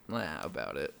like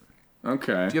about it.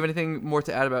 Okay. Do you have anything more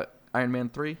to add about Iron Man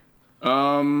 3?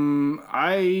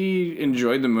 I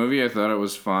enjoyed the movie. I thought it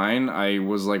was fine. I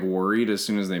was like worried as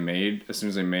soon as they made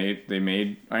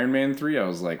Iron Man 3. I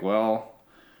was like, well,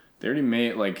 they already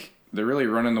made, like, they're really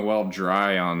running the well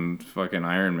dry on fucking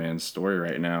Iron Man's story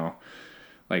right now.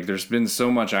 Like, there's been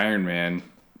so much Iron Man,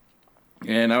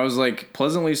 and I was like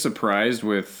pleasantly surprised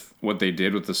with what they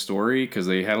did with the story, because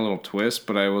they had a little twist,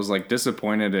 but I was like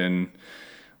disappointed in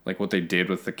like what they did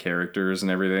with the characters and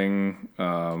everything.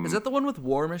 Is that the one with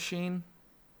War Machine?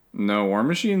 No, War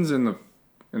Machine's in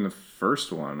the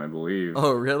first one, I believe.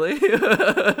 Oh, really?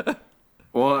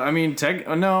 Well, I mean,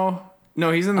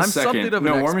 no, he's in the second.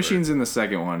 No, War Machine's in the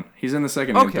second one. He's in the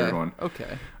second and third one.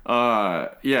 Okay.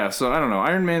 Yeah, so I don't know.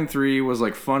 Iron Man 3 was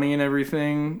like funny and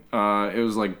everything. It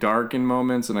was like dark in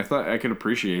moments, and I thought I could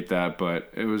appreciate that,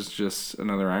 but it was just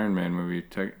another Iron Man movie,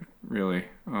 really.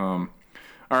 All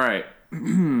right.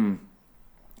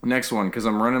 Next one, because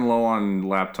I'm running low on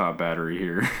laptop battery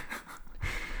here.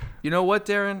 You know what,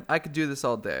 Darren? I could do this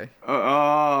all day.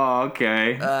 Oh,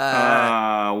 okay.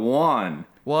 One,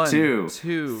 two,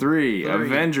 three.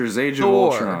 Avengers: Age of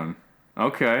Thor. Ultron.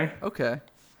 Okay. Okay.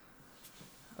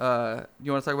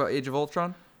 You want to talk about Age of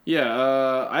Ultron? Yeah,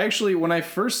 I actually, when I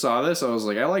first saw this, I was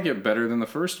like, I like it better than the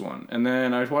first one. And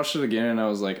then I watched it again, and I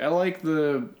was like, I like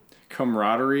the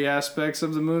camaraderie aspects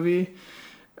of the movie.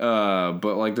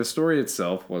 But, like, the story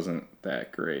itself wasn't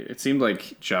that great. It seemed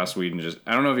like Joss Whedon just,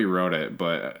 I don't know if he wrote it,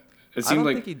 but it seemed I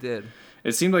don't think he did.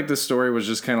 It seemed like the story was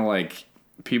just kind of like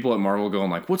people at Marvel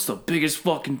going like, what's the biggest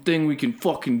fucking thing we can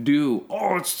fucking do?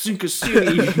 Oh, it's sink a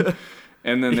city.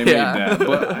 And then they made that.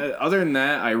 But other than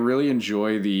that, I really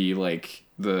enjoy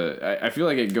I feel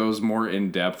like it goes more in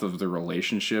depth of the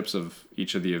relationships of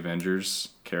each of the Avengers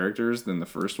characters than the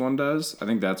first one does. I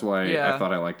think that's why I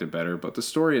thought I liked it better. But the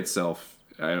story itself,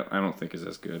 I don't think is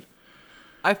as good.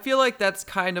 I feel like that's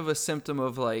kind of a symptom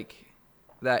of like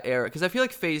that era, because I feel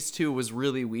like Phase 2 was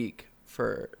really weak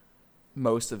for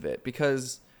most of it,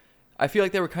 because I feel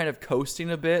like they were kind of coasting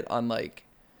a bit on like,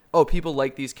 oh, people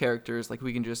like these characters, like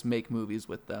we can just make movies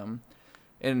with them.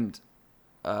 And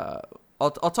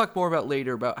I'll talk more about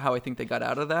later about how I think they got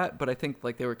out of that, but I think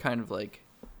like they were kind of like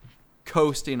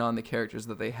coasting on the characters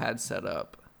that they had set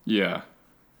up. Yeah.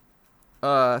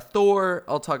 Thor,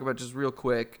 I'll talk about just real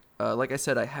quick. Like I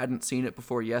said, I hadn't seen it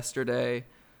before yesterday.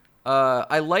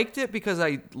 I liked it because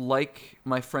I like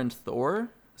my friend Thor,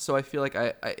 so I feel like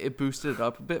it boosted it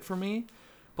up a bit for me.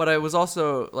 But I was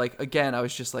also like, again, I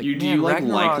was just like, do you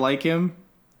like him?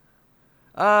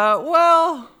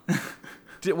 Well,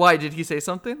 why did he say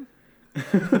something?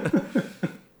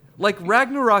 Like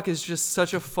Ragnarok is just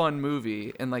such a fun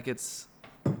movie, and like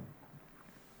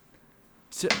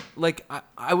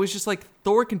I was just like,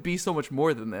 Thor can be so much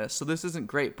more than this, so this isn't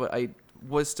great, but I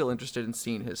was still interested in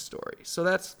seeing his story. So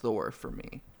that's Thor for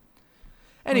me.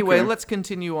 Anyway, Let's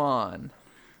continue on.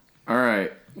 All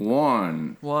right.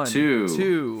 One,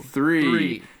 two,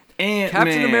 three. Ant-Man.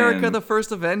 Captain America, the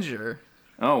First Avenger.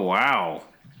 Oh, wow.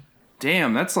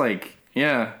 Damn, that's like,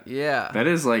 yeah. Yeah. That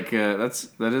is like, that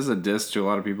is a diss to a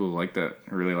lot of people who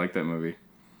really like that movie.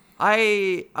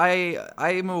 I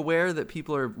am aware that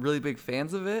people are really big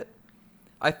fans of it.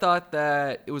 I thought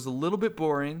that it was a little bit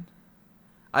boring.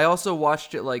 I also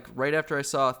watched it like right after I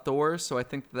saw Thor, so I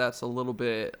think that's a little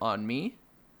bit on me.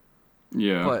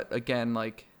 Yeah. But again,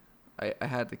 like I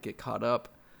had to get caught up.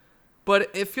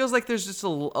 But it feels like there's just a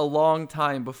long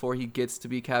time before he gets to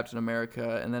be Captain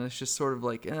America, and then it's just sort of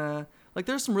like, like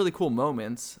there's some really cool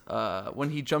moments.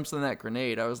 When he jumps in that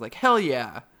grenade, I was like, hell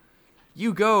yeah.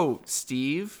 You go,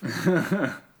 Steve.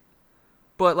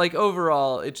 But like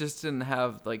overall, it just didn't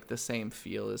have like the same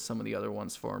feel as some of the other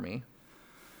ones for me.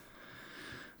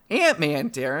 Ant-Man,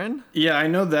 Darren. Yeah, I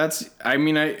know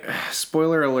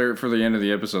spoiler alert for the end of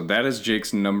the episode. That is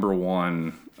Jake's number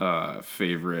one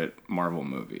favorite Marvel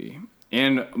movie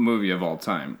and movie of all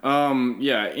time.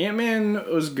 Yeah, Ant-Man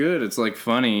was good. It's like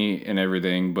funny and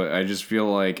everything, but I just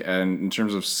feel like, and in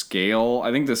terms of scale,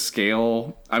 I think the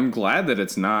scale, I'm glad that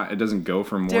it doesn't go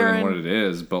for more than what it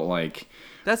is, but like,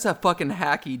 that's a fucking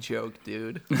hacky joke,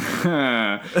 dude. I'm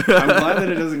glad that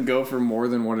it doesn't go for more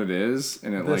than what it is,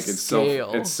 and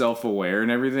it's self-aware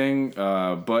and everything.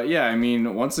 But yeah, I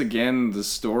mean, once again, the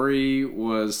story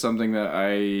was something that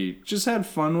I just had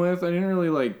fun with. I didn't really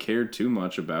like care too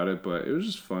much about it, but it was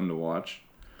just fun to watch.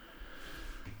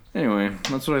 Anyway,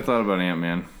 that's what I thought about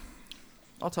Ant-Man.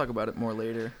 I'll talk about it more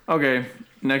later. Okay,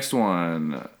 next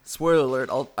one. Spoiler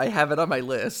alert, I have it on my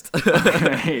list.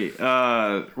 Okay,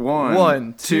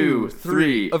 one, two,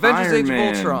 three. Avengers Iron Age Man.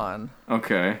 of Ultron.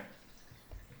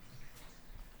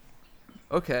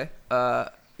 Okay.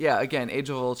 Yeah, again,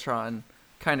 Age of Ultron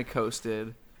kind of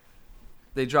coasted.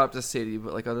 They dropped a city,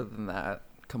 but like other than that,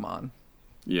 come on.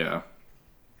 Yeah.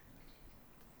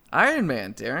 Iron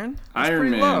Man, Darren. Iron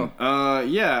Man.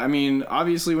 Yeah, I mean,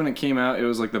 obviously when it came out, it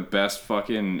was like one of the best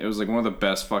fucking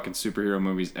superhero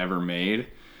movies ever made.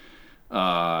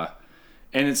 And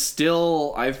it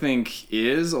still, I think,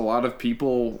 is. A lot of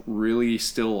people really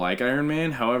still like Iron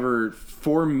Man. However,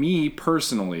 for me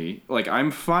personally, like, I'm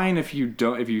fine if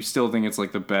you still think it's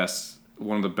like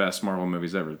one of the best Marvel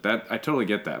movies ever. I totally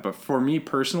get that. But for me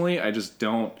personally, I just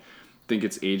don't think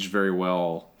it's aged very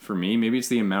well for me. Maybe it's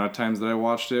the amount of times that I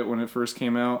watched it when it first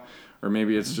came out, or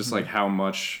maybe it's just like how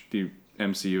much the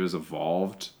MCU has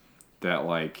evolved, that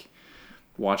like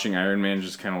watching Iron Man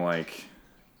just kind of like,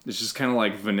 it's just kind of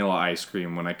like vanilla ice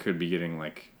cream when I could be getting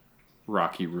like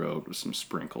Rocky Road with some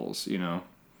sprinkles, you know?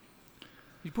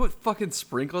 You put fucking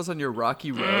sprinkles on your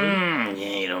Rocky Road?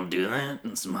 Yeah, you don't do that.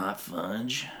 And some hot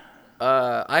fudge.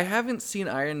 I haven't seen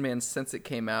Iron Man since it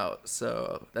came out,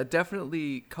 so that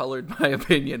definitely colored my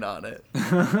opinion on it.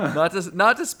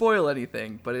 not to spoil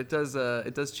anything, but it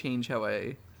does change how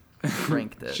I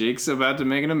ranked it. Jake's about to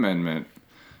make an amendment.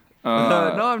 No,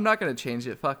 I'm not gonna change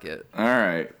it. Fuck it. All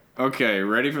right. Okay,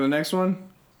 ready for the next one?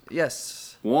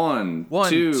 Yes. One,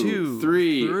 Two, two,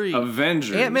 three.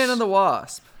 Avengers. Ant-Man and the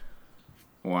Wasp.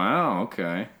 Wow.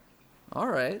 Okay. All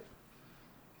right.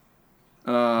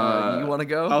 You want to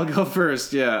go? I'll go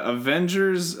first. Yeah,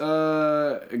 Avengers.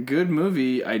 Good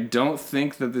movie. I don't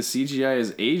think that the CGI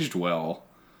has aged well.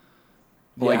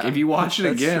 Like, Yeah, if you watch it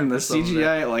that's again, true the for some of it.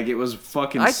 CGI, like, it was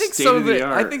fucking I think state some of of the it.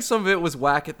 art. I think some of it was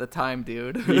whack at the time,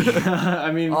 dude.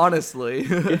 I mean, Honestly.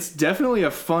 it's definitely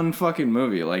a fun fucking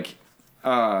movie. Like,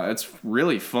 it's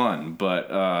really fun.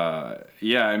 But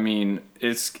yeah, I mean,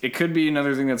 it could be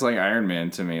another thing that's like Iron Man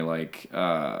to me. Like,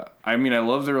 I mean, I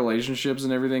love the relationships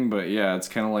and everything, but yeah, it's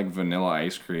kind of like vanilla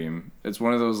ice cream. It's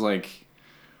one of those, like,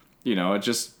 you know,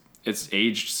 it's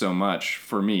aged so much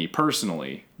for me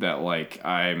personally that, like,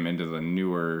 I'm into the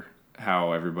newer,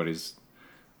 how everybody's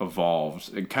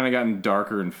evolved. It kind of gotten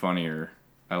darker and funnier.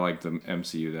 I like the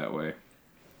MCU that way.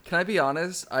 Can I be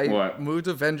honest? I What? moved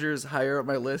Avengers higher up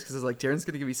my list because I was like, Darren's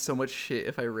gonna give me so much shit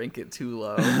if I rank it too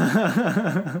low.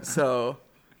 So,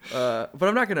 but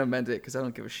I'm not gonna amend it because I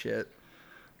don't give a shit.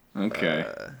 Okay.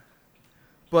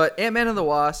 But Ant-Man and the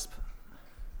Wasp,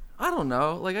 I don't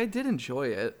know. Like, I did enjoy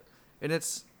it, and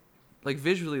it's like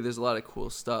visually there's a lot of cool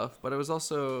stuff. But it was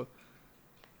also,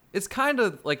 it's kind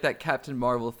of like that Captain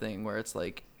Marvel thing where it's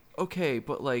like, okay,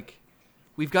 but like,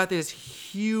 we've got this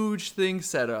huge thing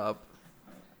set up.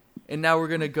 And now we're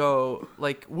gonna go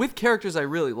like with characters I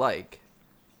really like.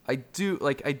 I do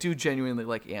genuinely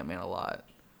like Ant-Man a lot.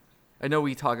 I know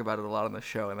we talk about it a lot on the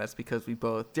show, and that's because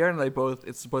Darren and I both,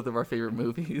 it's both of our favorite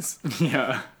movies.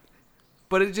 Yeah.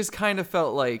 But it just kind of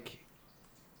felt like,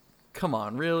 come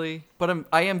on, really? But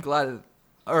I am glad,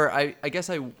 or I guess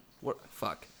I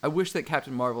wish that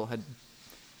Captain Marvel had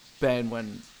been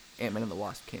when Ant-Man and the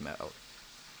Wasp came out.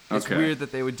 It's Okay. weird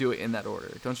that they would do it in that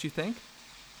order, don't you think?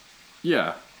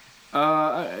 Yeah.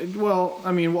 Well,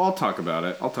 I mean, I'll talk about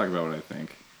it. I'll talk about what I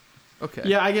think. Okay.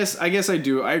 Yeah, I guess I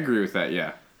do. I agree with that.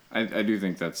 Yeah, I do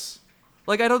think that's.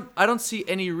 Like, I don't see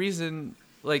any reason,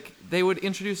 like, they would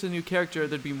introduce a new character,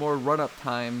 there'd be more run-up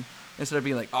time, instead of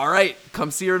being like, all right, come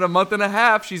see her in a month and a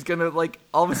half, she's gonna, like,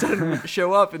 all of a sudden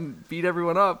show up and beat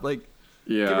everyone up. Like,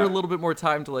 Yeah. give her a little bit more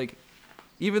time to, like,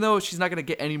 even though she's not gonna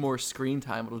get any more screen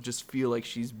time, it'll just feel like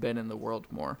she's been in the world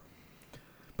more.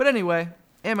 But anyway,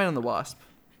 Ant-Man and the Wasp.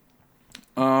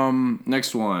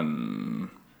 Next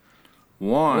one.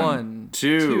 One,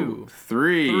 two, two,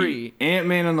 three. three.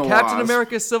 Ant-Man and the Captain Wasp.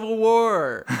 America Civil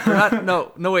War.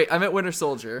 No, wait, I meant Winter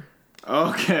Soldier.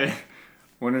 Okay.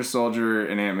 Winter Soldier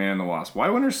and Ant-Man and the Wasp. Why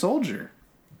Winter Soldier?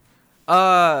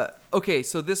 Okay,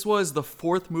 so this was the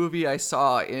fourth movie I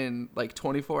saw in like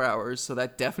 24 hours, so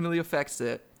that definitely affects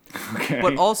it. Okay.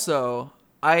 But also,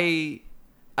 I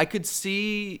could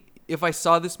see if I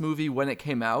saw this movie when it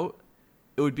came out,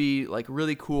 it would be like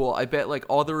really cool. I bet like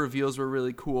all the reveals were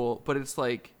really cool, but it's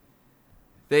like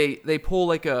they pull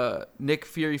like a Nick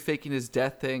Fury faking his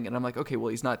death thing, and I'm like, okay, well,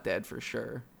 he's not dead for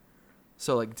sure.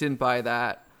 So like didn't buy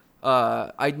that.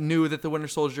 I knew that the Winter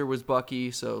Soldier was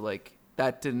Bucky, so like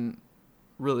that didn't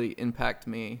really impact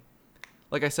me.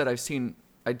 Like I said, I'd seen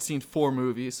 4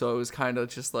 movies, so it was kind of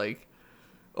just like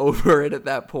over it at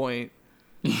that point.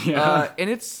 Yeah. And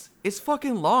it's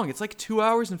fucking long. It's like 2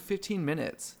 hours and 15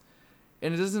 minutes.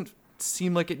 And it doesn't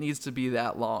seem like it needs to be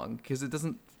that long because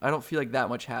I don't feel like that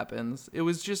much happens. It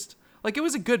was just like, it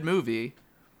was a good movie.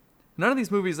 None of these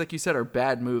movies, like you said, are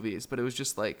bad movies, but it was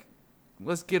just like,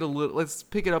 let's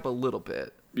pick it up a little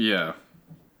bit. Yeah.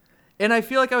 And I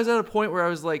feel like I was at a point where I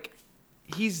was like,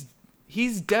 he's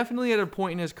definitely at a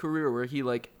point in his career where he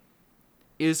like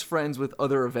is friends with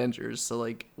other Avengers. So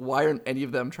like, why aren't any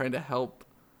of them trying to help?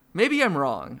 Maybe I'm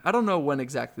wrong. I don't know when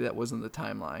exactly that was in the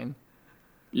timeline.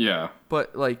 Yeah.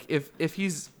 But like, if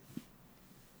he's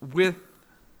with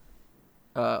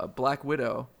Black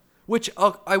Widow, which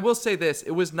I will say this,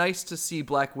 it was nice to see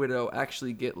Black Widow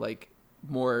actually get like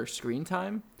more screen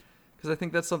time, because I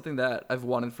think that's something that I've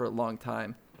wanted for a long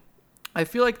time. I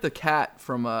feel like the cat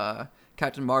from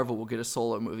Captain Marvel will get a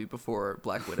solo movie before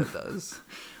Black Widow does.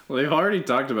 Well, they've already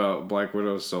talked about Black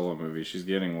Widow's solo movie. She's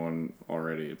getting one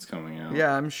already. It's coming out.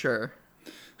 Yeah, I'm sure.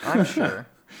 Okay.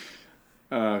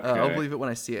 I'll believe it when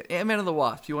I see it. Ant-Man and the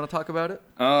Wasp. You want to talk about it?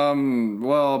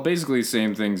 Well, basically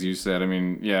same things you said. I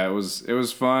mean, yeah, it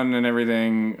was fun and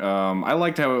everything. I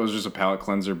liked how it was just a palate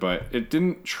cleanser, but it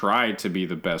didn't try to be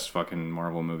the best fucking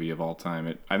Marvel movie of all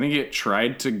time. I think it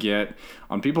tried to get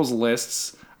on people's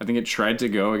lists. I think it tried to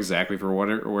go exactly for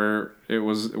where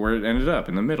it ended up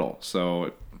in the middle.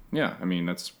 So yeah, I mean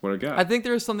that's what it got. I think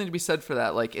there's something to be said for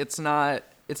that. Like it's not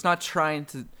trying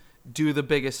to do the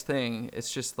biggest thing.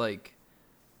 It's just like,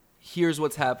 here's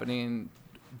what's happening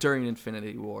during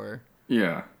Infinity War.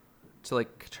 Yeah. To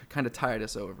like kind of tide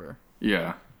us over.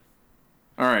 Yeah.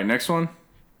 All right, next one.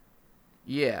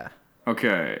 Yeah.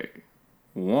 Okay.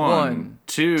 One,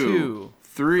 two,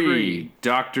 three.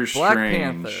 Doctor Black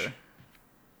Strange. Panther.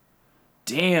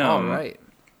 Damn. All right.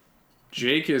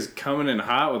 Jake is coming in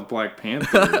hot with Black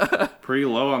Panther. Pretty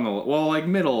low on the like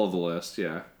middle of the list,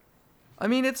 yeah. I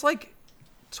mean, it's like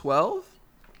 12?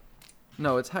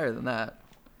 No, it's higher than that.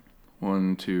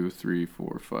 1, 2, 3,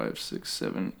 4, 5, 6,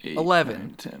 7, 8, 11.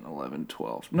 9, 10, 11,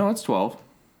 12. No, it's 12.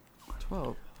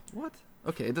 12. What?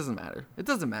 Okay, it doesn't matter. It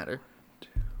doesn't matter.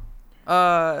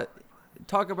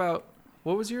 Talk about,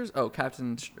 what was yours? Oh,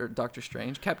 Doctor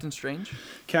Strange. Captain Strange?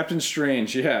 Captain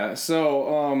Strange, yeah.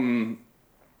 So,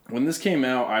 when this came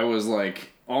out, I was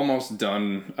like almost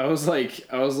done. I was like,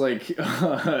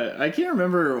 I can't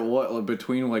remember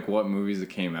what movies it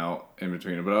came out in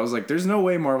between it, but I was like, there's no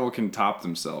way Marvel can top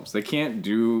themselves. They can't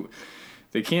do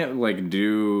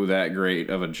that great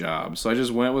of a job. So I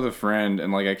just went with a friend,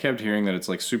 and like I kept hearing that it's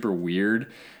like super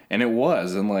weird, and it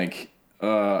was, and like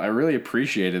I really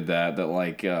appreciated that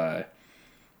like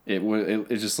it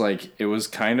was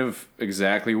kind of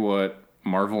exactly what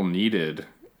Marvel needed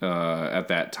at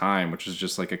that time, which is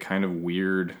just like a kind of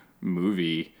weird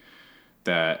movie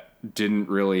that didn't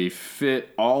really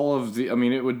fit all of the. I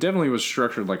mean, it definitely was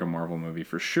structured like a Marvel movie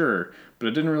for sure, but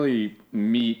it didn't really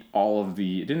meet all of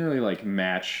the. It didn't really like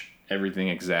match everything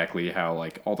exactly how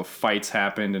like all the fights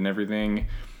happened and everything,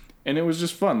 and it was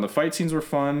just fun. The fight scenes were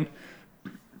fun,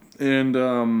 and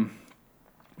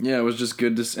yeah, it was just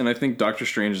good to. And I think Doctor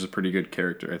Strange is a pretty good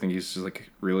character. I think he's just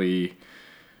like really,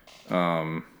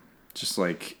 just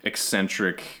like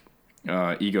eccentric,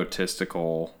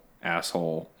 egotistical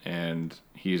asshole, and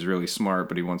he's really smart,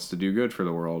 but he wants to do good for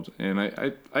the world, and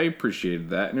I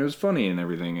appreciated that, and it was funny and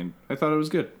everything, and I thought it was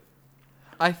good.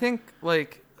 I think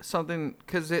like something,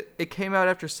 because it came out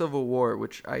after Civil War,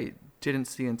 which I didn't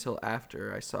see until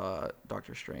after I saw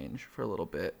Doctor Strange for a little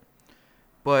bit,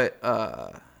 but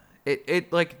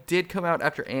it like did come out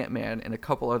after Ant-Man and a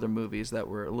couple other movies that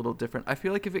were a little different. I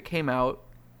feel like if it came out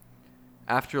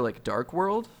after like Dark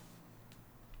World,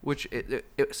 which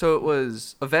so it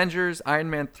was Avengers,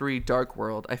 Iron Man 3, Dark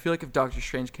World. I feel like if Doctor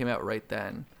Strange came out right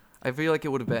then, I feel like it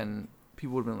would have been,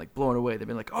 people would have been like blown away. They'd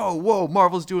been like, oh, whoa,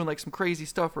 Marvel's doing like some crazy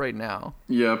stuff right now.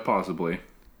 Yeah, possibly.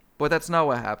 But that's not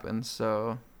what happened,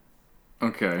 so.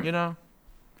 Okay. You know?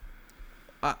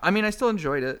 I mean, I still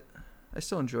enjoyed it.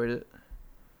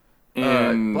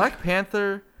 And Black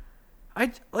Panther,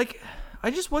 I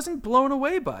just wasn't blown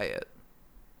away by it.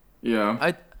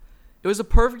 Yeah. It was a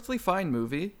perfectly fine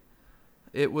movie.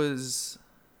 It was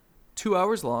 2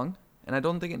 hours long, and I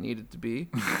don't think it needed to be.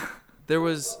 There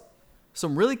was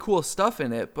some really cool stuff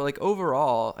in it, but like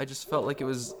overall, I just felt like it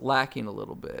was lacking a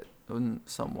little bit in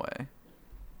some way.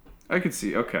 I could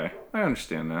see. Okay. I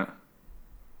understand that.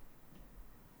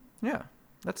 Yeah,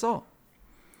 that's all.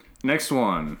 Next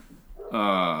one.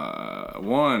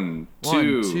 1,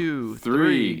 2, 3.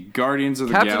 3. Guardians of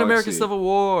the Galaxy. Captain America Civil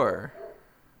War.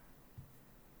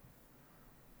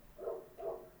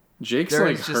 Jake's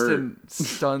There's like just hurt. in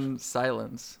stunned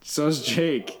silence. So's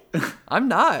Jake. I'm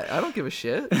not. I don't give a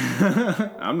shit.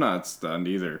 I'm not stunned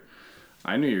either.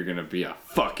 I knew you were gonna be a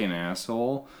fucking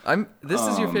asshole. This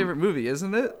is your favorite movie,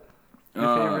 isn't it?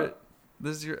 Your favorite.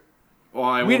 This is your. Well,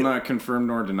 I will not confirm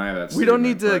nor deny that. We don't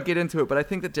need to get into it, but I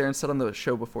think that Darren said on the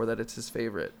show before that it's his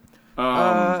favorite.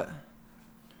 Go.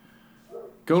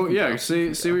 Yeah. Say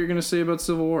what you're gonna say about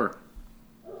Civil War.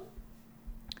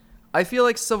 I feel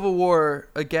like Civil War,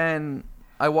 again,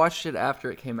 I watched it after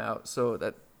it came out, so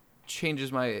that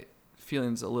changes my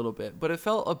feelings a little bit. But it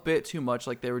felt a bit too much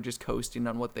like they were just coasting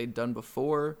on what they'd done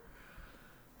before.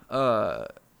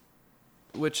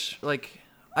 Which, like,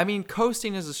 I mean,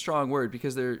 coasting is a strong word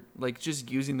because they're, like, just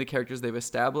using the characters they've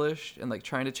established and, like,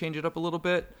 trying to change it up a little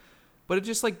bit. But it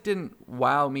just, like, didn't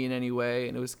wow me in any way,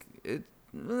 and it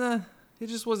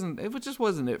just wasn't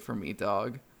it for me,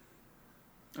 dog.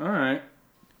 All right.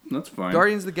 That's fine.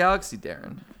 Guardians of the Galaxy,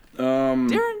 Darren.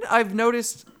 Darren, I've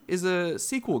noticed, is a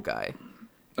sequel guy.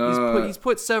 He's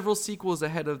put several sequels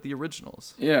ahead of the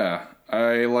originals. Yeah,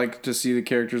 I like to see the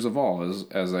characters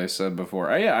evolve, as I said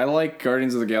before. I like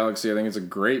Guardians of the Galaxy. I think it's a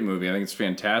great movie. I think it's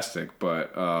fantastic.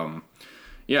 But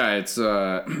yeah, it's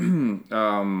I don't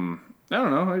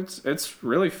know. It's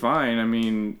really fine. I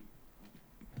mean,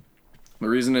 the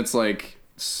reason it's like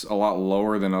a lot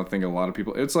lower than I think a lot of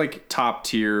people. It's like top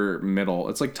tier middle.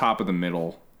 It's like top of the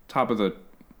middle, top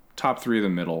 3 of the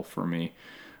middle for me.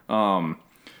 I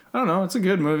don't know. It's a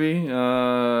good movie.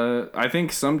 I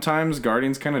think sometimes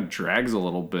Guardians kind of drags a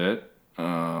little bit.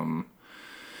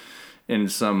 In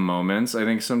some moments, I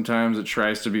think sometimes it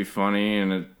tries to be funny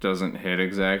and it doesn't hit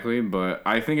exactly. But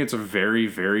I think it's a very,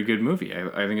 very good movie.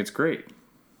 I think it's great.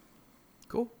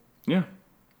 Cool. Yeah.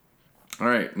 All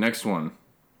right. Next one.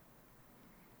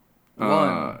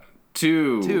 1,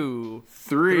 2,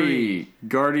 3.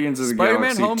 Guardians of the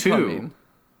Spider-Man Galaxy Homecoming.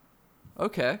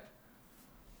 Okay.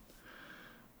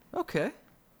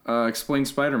 Explain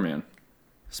Spider-Man.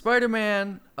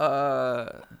 Spider-Man,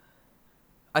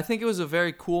 I think it was a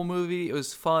very cool movie. It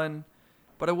was fun,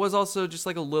 but I was also just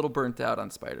like a little burnt out on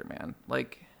Spider-Man.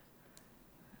 Like,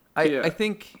 I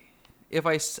think if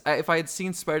I had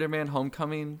seen Spider-Man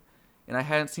Homecoming and I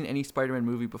hadn't seen any Spider-Man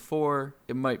movie before,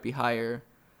 it might be higher.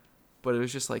 But it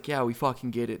was just like, yeah, we fucking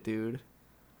get it, dude.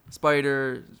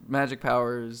 Spider, magic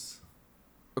powers,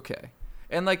 okay.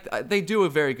 And like they do a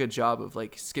very good job of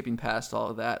like skipping past all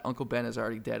of that. Uncle Ben is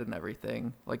already dead and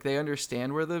everything. Like they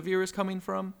understand where the viewer's coming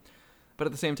from, but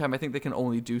at the same time, I think they can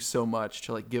only do so much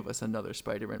to like give us another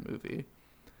Spider-Man movie.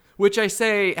 Which I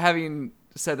say, having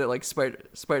said that, like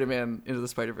Spider-Man Into the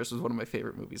Spider-Verse was one of my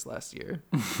favorite movies last year.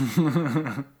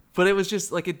 But it was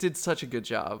just like it did such a good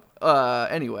job.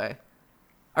 Anyway,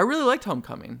 I really liked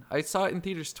Homecoming. I saw it in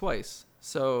theaters twice.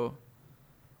 So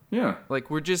yeah, like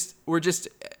we're just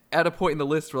at a point in the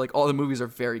list where like all the movies are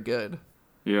very good.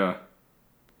 Yeah.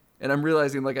 And I'm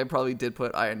realizing like I probably did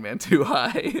put Iron Man too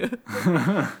high.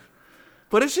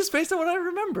 But it's just based on what I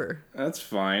remember. That's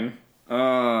fine.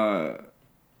 Yeah,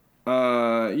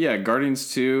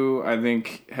 Guardians 2 I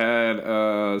think had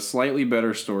a slightly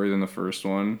better story than the first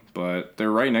one, but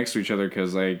they're right next to each other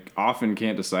because I often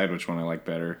can't decide which one I like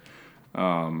better.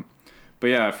 But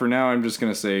yeah, for now I'm just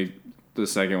gonna say the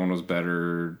second one was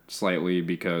better slightly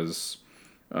because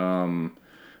I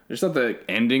just thought the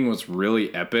ending was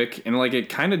really epic, and like it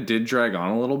kind of did drag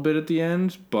on a little bit at the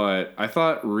end, but I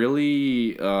thought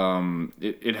really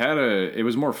it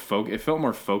was more it felt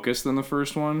more focused than the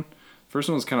first one. First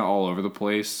one was kind of all over the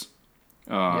place,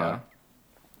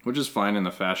 which is fine in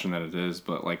the fashion that it is,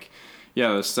 but like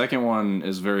yeah, the second one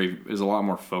is a lot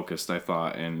more focused, I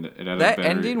thought, and it had that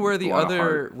ending where the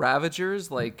other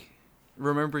Ravagers like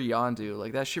remember Yondu,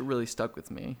 like that shit really stuck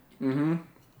with me. Mm-hmm.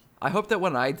 I hope that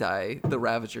when I die, the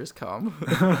Ravagers come.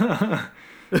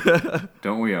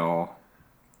 Don't we all?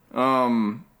 All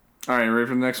right, ready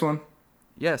for the next one?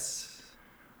 Yes.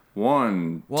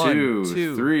 One,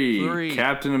 two, three.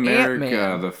 Captain America,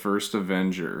 Ant-Man. The First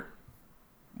Avenger.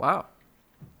 Wow.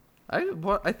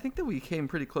 I think that we came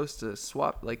pretty close to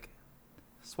swapping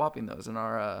those in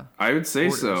our I would say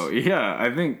orders. so. Yeah,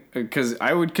 I think because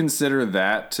I would consider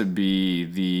that to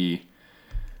be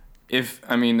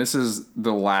this is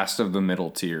the last of the middle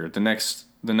tier. The next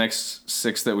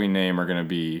 6 that we name are going to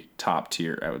be top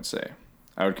tier, I would say.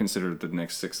 I would consider the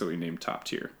next 6 that we name top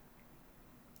tier.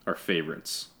 Our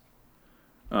favorites.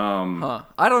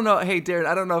 I don't know. Hey, Darren,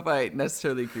 I don't know if I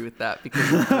necessarily agree with that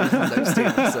because of the reasons I've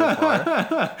stated so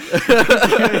far.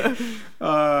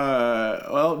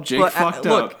 Well, Jake fucked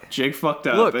up. Jake fucked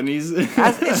up, look, and he's.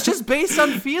 It's just based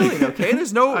on feeling, okay?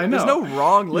 There's no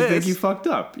wrong list. You think you fucked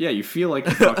up? Yeah, you feel like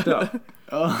you fucked up.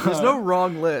 There's no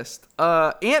wrong list.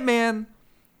 Ant-Man,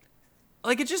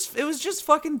 like it was just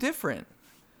fucking different.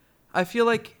 I feel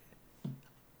like.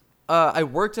 I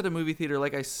worked at a movie theater,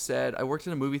 like I said. I worked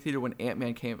in a movie theater when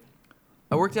Ant-Man came.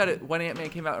 I worked at it when Ant-Man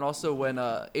came out, and also when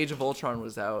Age of Ultron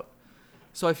was out.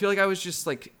 So I feel like I was just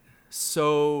like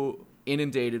so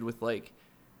inundated with like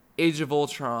Age of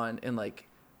Ultron, and like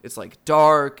it's like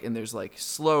dark, and there's like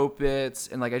slow bits,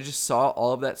 and like I just saw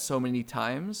all of that so many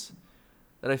times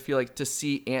that I feel like to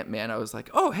see Ant-Man, I was like,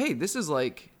 oh hey, this is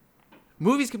like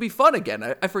movies can be fun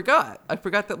again. I forgot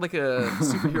that like a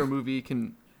superhero movie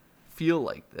can feel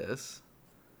like this.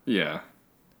 Yeah.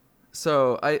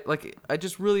 So I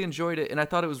just really enjoyed it, and I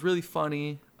thought it was really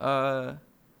funny. Yeah.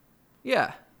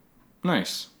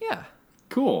 Nice. Yeah.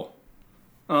 Cool.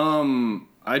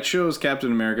 I chose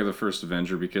Captain America: The First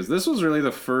Avenger because this was really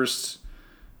the first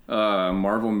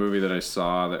Marvel movie that I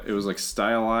saw that it was like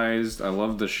stylized. I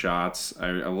loved the shots. I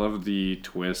loved the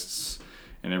twists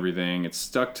and everything. It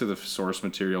stuck to the source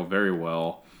material very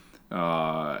well.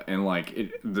 And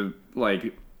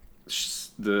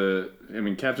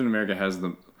Captain America has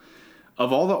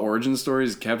of all the origin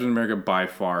stories, Captain America by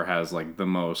far has like the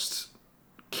most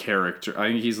character. I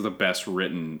think he's the best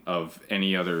written of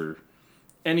I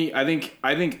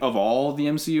think of all the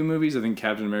MCU movies, I think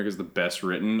Captain America is the best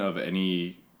written of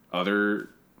any other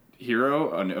hero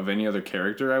of any other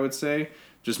character, I would say.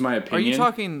 Just my opinion. Are you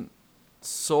talking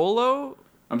Solo?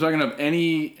 I'm talking of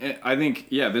any... I think,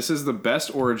 yeah, this is the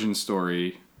best origin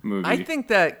story movie. I think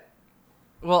that...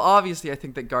 Well, obviously, I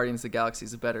think that Guardians of the Galaxy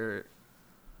is a better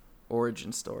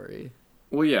origin story.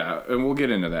 Well, yeah, and we'll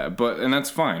get into that. And that's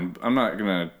fine. I'm not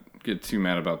going to get too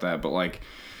mad about that. But, like,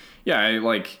 yeah, I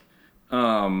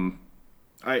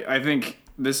think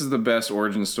this is the best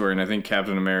origin story, and I think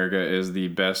Captain America is the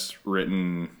best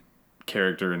written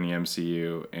character in the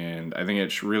MCU, and I think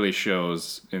it really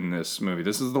shows in this movie.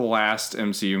 This is the last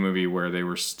MCU movie where they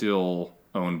were still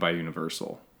owned by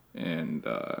Universal, and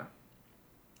I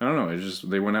don't know,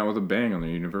 they went out with a bang on their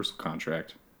Universal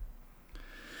contract.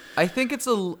 I think it's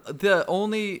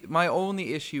my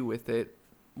only issue with it,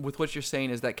 with what you're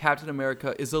saying, is that Captain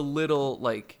America is a little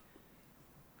like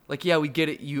yeah, we get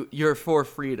it. You're for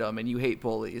freedom and you hate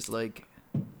bullies. Like,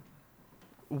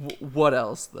 what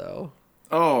else though?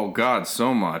 Oh God,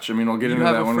 so much. I mean, I'll get into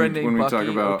that when we talk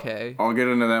about. Okay. I'll get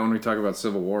into that when we talk about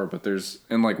Civil War. But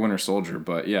and like Winter Soldier.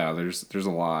 But yeah, there's a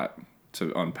lot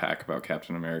to unpack about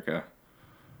Captain America.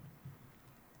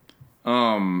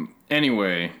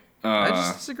 Anyway. I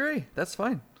just disagree. That's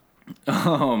fine.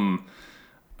 All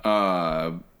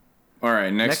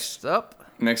right. Next up.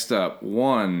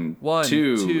 One,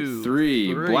 two,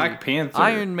 three. Black Panther.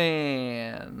 Iron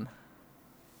Man.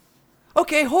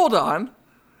 Okay, hold on.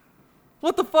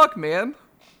 What the fuck, man?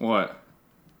 What?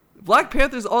 Black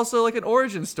Panther's also like an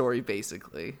origin story,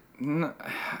 basically.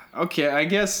 Okay, I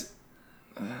guess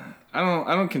I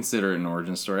don't consider it an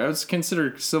origin story. I would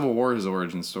consider Civil War his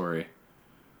origin story.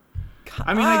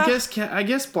 I mean, I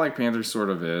guess Black Panther sort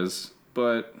of is,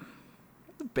 but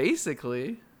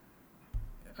basically.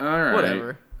 All right.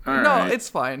 Whatever. Right. It's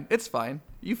fine. It's fine.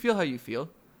 You feel how you feel.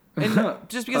 And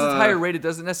just because it's higher rated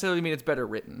doesn't necessarily mean it's better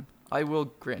written. I will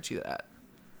grant you that.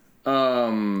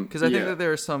 Because I think that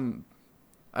there are some...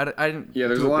 I didn't. Yeah,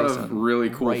 there's a lot of really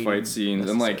cool fight scenes.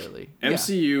 And like,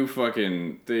 MCU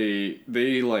fucking... They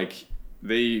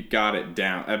got it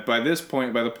down. By the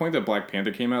point that Black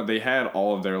Panther came out, they had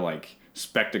all of their like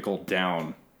spectacle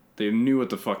down. They knew what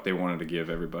the fuck they wanted to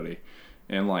give everybody.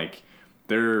 And like...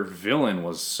 Their villain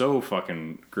was so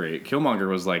fucking great.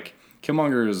 Killmonger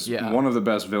is one of the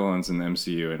best villains in the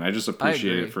MCU, and I just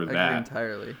appreciate it for that. I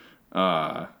agree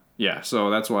entirely. Yeah, so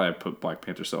that's why I put Black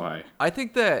Panther so high. I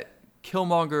think that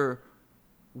Killmonger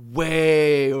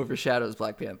way overshadows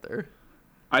Black Panther.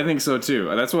 I think so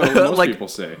too. That's what most people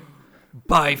say.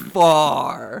 By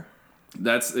far.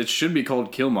 It should be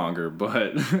called Killmonger,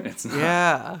 but it's not.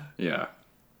 Yeah.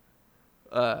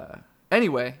 Yeah.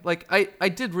 Anyway, like, I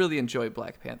did really enjoy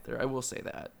Black Panther. I will say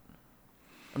that.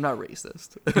 I'm not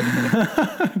racist.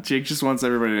 Jake just wants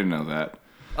everybody to know that.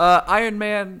 Iron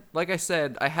Man, like I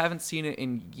said, I haven't seen it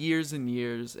in years and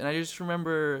years. And I just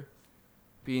remember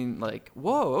being like,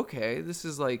 whoa, okay. This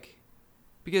is like...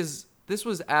 Because this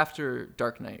was after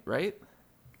Dark Knight, right?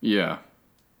 Yeah.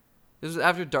 This was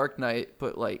after Dark Knight,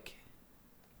 but like...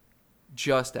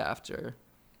 just after.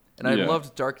 And I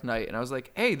loved Dark Knight, and I was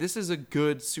like, hey, this is a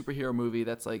good superhero movie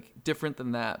that's, like, different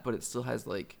than that, but it still has,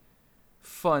 like,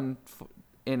 fun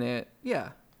in it. Yeah.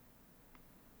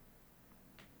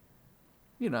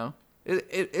 You know.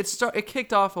 It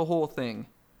kicked off a whole thing.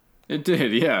 It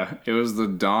did, yeah. It was the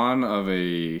dawn of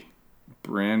a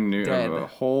brand new...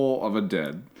 of a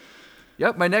dead.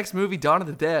 Yep, my next movie, Dawn of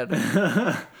the Dead. Is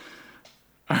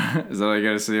that all you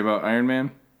got to say about Iron Man?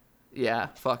 Yeah,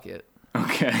 fuck it.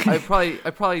 Okay. I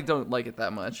probably don't like it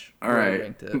that much. All right. I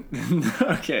ranked it.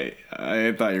 Okay.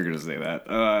 I thought you were gonna say that.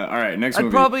 All right. Next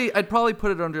movie. I'd probably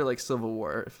put it under like Civil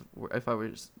War if I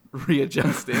was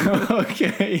readjusting.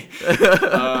 Okay.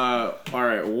 All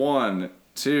right. 1,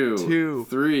 2,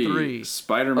 3.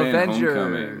 Spider-Man: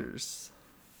 Avengers.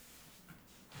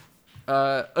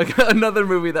 Homecoming. Another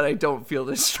movie that I don't feel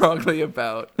this strongly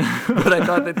about, but I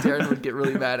thought that Darren would get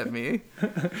really mad at me.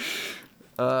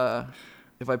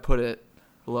 If I put it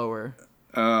lower.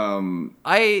 But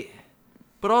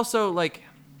also, like,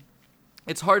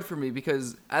 it's hard for me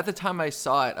because at the time I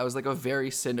saw it, I was like a very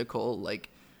cynical, like,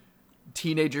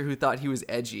 teenager who thought he was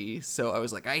edgy. So I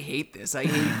was like, I hate this. I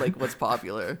hate, like, what's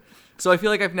popular. So I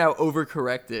feel like I've now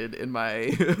overcorrected in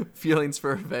my feelings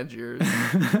for Avengers.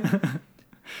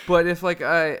 But if, like,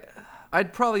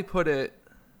 I'd probably put it,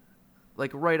 like,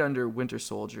 right under Winter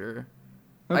Soldier.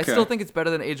 Okay. I still think it's better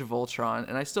than Age of Ultron,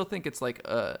 and I still think it's like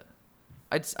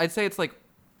I'd say it's like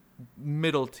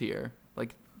middle tier,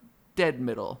 like dead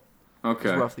middle. Okay.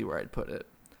 Is roughly where I'd put it.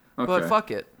 Okay. But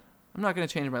fuck it, I'm not gonna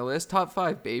change my list. Top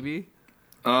 5, baby.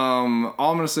 All I'm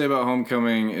gonna say about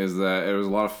Homecoming is that it was a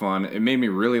lot of fun. It made me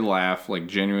really laugh, like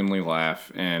genuinely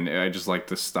laugh, and I just liked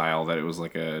the style that it was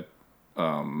like a,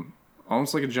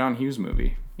 almost like a John Hughes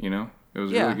movie. You know, it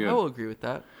was really good. I will agree with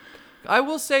that. I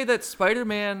will say that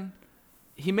Spider-Man,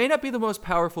 he may not be the most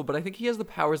powerful, but I think he has the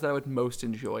powers that I would most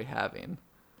enjoy having.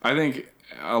 I think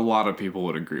a lot of people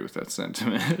would agree with that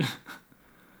sentiment.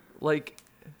 Like,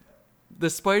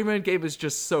 the Spider-Man game is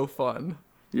just so fun.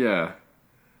 Yeah.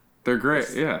 They're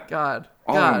great, yeah. God.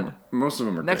 All of them, most of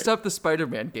them are Next great. up, the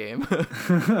Spider-Man game.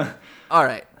 All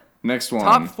right. Next one.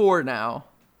 Top 4 now.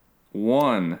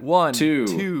 One,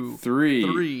 two,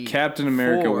 three. Captain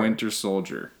America 4. Winter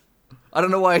Soldier. I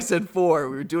don't know why I said 4.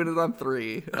 We were doing it on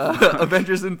 3.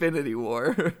 Avengers Infinity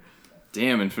War.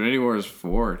 Damn, Infinity War is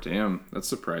 4. Damn, that's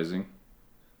surprising.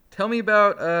 Tell me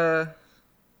about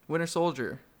Winter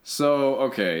Soldier. So,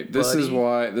 okay, this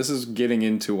Buddy. is getting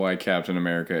into why Captain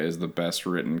America is the best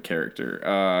written character.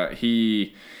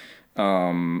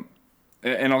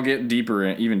 And I'll get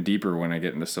even deeper when I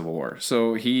get into Civil War.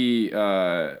 So he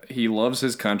loves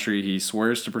his country. He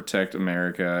swears to protect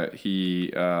America. He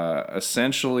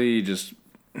essentially just,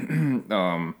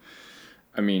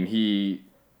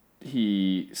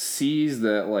 he sees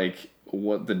that like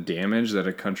what the damage that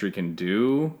a country can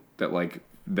do, that like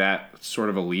that sort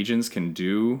of allegiance can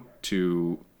do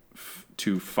to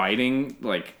fighting,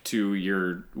 like to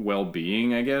your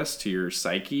well-being, I guess, to your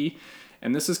psyche.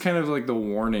 And this is kind of like the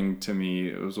warning to me.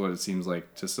 It was what it seems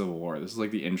like to Civil War. This is like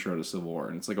the intro to Civil War,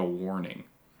 and it's like a warning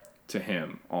to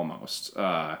him almost.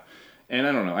 And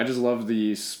I don't know. I just love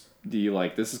the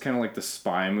like, this is kind of like the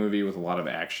spy movie with a lot of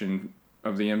action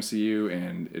of the MCU,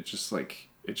 and it just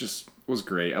was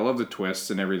great. I love the twists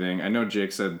and everything. I know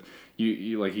Jake said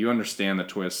you understand the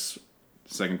twists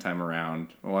the second time around.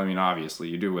 Well, I mean, obviously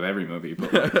you do with every movie,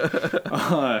 but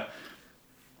like,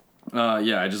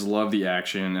 yeah, I just love the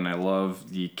action, and I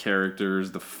love the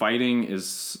characters. The fighting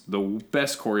is the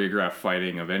best choreographed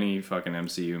fighting of any fucking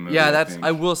MCU movie. Yeah,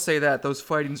 I will say that those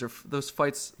fights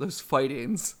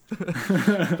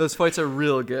are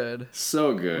real good.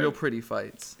 So good. Real pretty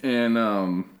fights.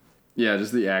 And yeah,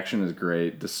 just the action is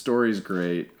great. The story's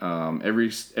great.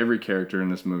 Every character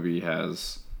in this movie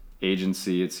has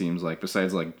agency, it seems like,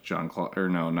 besides like George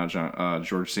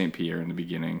St. Pierre in the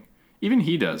beginning. Even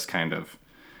he does, kind of.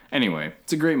 Anyway,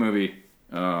 it's a great movie.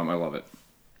 I love it.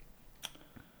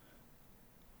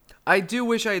 I do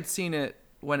wish I had seen it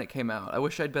when it came out. I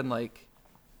wish I'd been like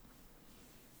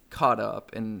caught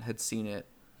up and had seen it.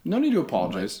 No need to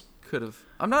apologize. Could have.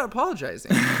 I'm not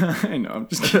apologizing. I know. I'm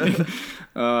just kidding.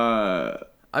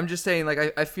 I'm just saying,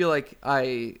 like, I feel like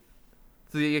the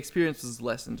experience was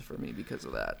lessened for me because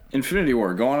of that. Infinity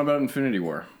War. Go on about Infinity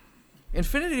War.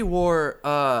 Infinity War,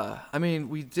 I mean,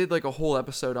 we did like a whole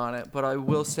episode on it, but I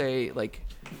will say, like,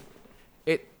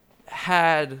 it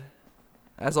had,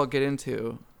 as I'll get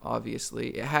into,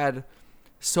 obviously, it had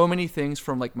so many things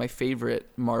from like my favorite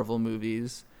Marvel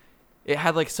movies. It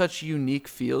had like such unique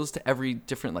feels to every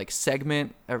different like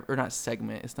segment, or not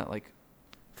segment, it's not like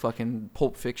fucking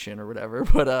Pulp Fiction or whatever,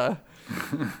 but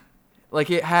like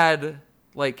it had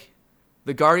like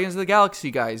the Guardians of the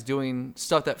Galaxy guys doing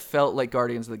stuff that felt like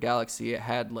Guardians of the Galaxy. It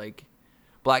had like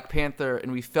Black Panther,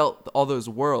 and we felt all those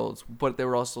worlds, but they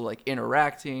were also like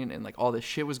interacting, and like all this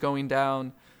shit was going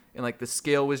down, and like the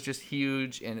scale was just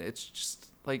huge, and it's just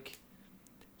like,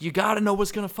 you gotta know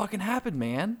what's gonna fucking happen,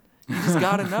 man. You just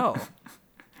gotta know.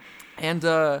 And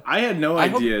I had no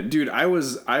idea, dude. I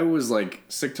was like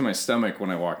sick to my stomach when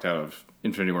I walked out of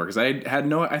Infinity War because I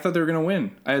thought they were gonna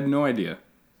win. I had no idea.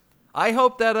 I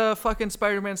hope that fucking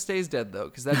Spider-Man stays dead though,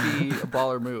 because that'd be a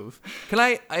baller move. Can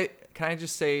I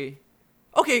just say,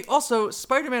 okay? Also,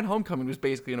 Spider-Man: Homecoming was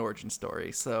basically an origin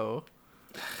story, so.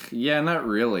 Yeah, not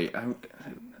really. I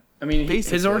mean,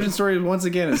 his origin story once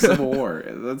again is Civil War.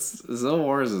 Civil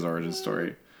War is his origin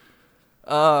story.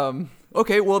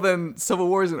 Okay, well then Civil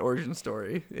War is an origin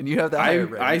story, and you have that higher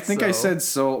rating. I think I said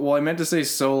so. Well, I meant to say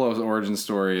Solo's origin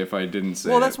story if I didn't say.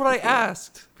 Well, that's what before. I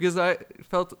asked because I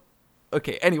felt.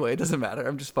 Okay, anyway, it doesn't matter.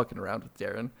 I'm just fucking around with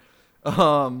Darren.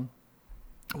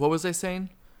 What was I saying?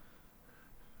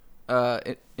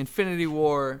 Infinity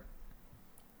War.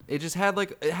 It just had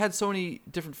it had so many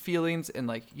different feelings, and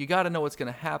like you got to know what's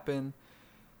gonna happen.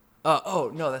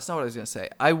 Oh no, that's not what I was gonna say.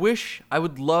 I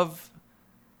would love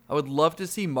to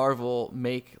see Marvel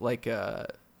make like an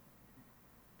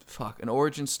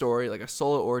origin story, like a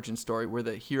solo origin story where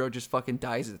the hero just fucking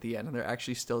dies at the end and they're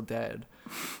actually still dead.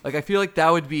 Like I feel like that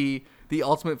would be the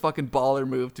ultimate fucking baller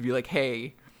move to be like,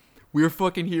 hey, we're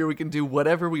fucking here. We can do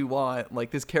whatever we want.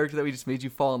 Like, this character that we just made you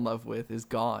fall in love with is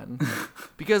gone.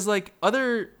 Because, like,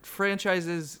 other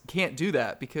franchises can't do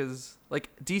that because, like,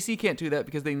 DC can't do that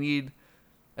because they need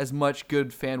as much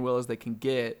good fan will as they can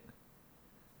get.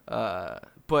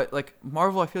 But, like,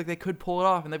 Marvel, I feel like they could pull it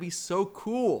off, and that'd be so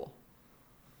cool.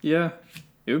 Yeah,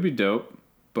 it would be dope,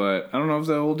 but I don't know if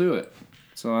they will do it.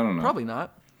 So I don't know. Probably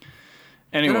not.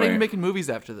 Anyway. They're not even making movies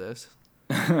after this.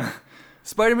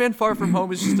 Spider-Man Far From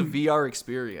Home is just a VR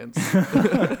experience.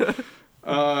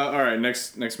 All right,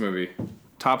 next movie.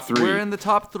 Top 3. We're in the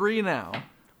top 3 now.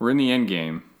 We're in the end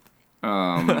game.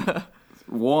 1,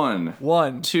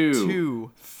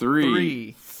 2,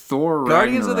 3. Thor Ragnarok.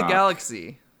 Guardians of the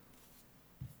Galaxy.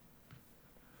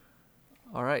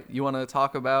 All right, you want to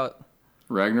talk about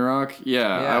Ragnarok? Yeah,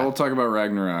 I will talk about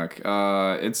Ragnarok.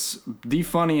 It's the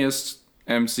funniest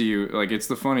MCU, like, it's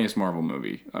the funniest Marvel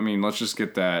movie. I mean, let's just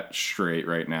get that straight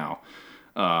right now.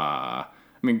 I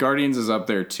mean, Guardians is up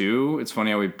there too. It's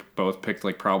funny how we both picked,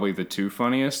 like, probably the 2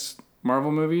 funniest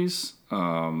Marvel movies.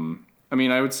 I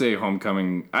mean, I would say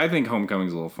Homecoming. I think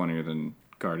Homecoming's a little funnier than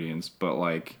Guardians, but,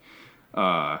 like,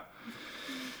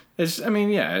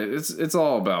 it's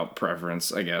all about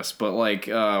preference, I guess. But, like,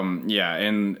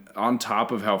 and on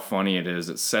top of how funny it is,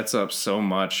 it sets up so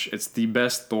much. It's the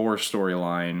best Thor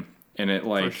storyline. And it,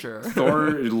 like, sure.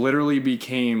 Thor literally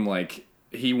became, like,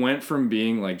 he went from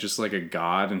being, like, just, like, a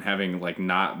god and having, like,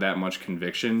 not that much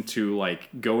conviction to, like,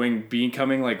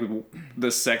 becoming, like,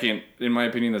 the second, in my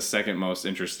opinion, the second most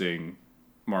interesting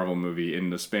Marvel movie in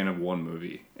the span of one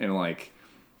movie. And, like,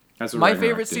 that's what my Ragnarok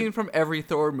favorite did. scene from every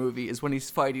Thor movie is when he's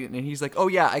fighting and he's like, oh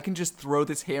yeah, I can just throw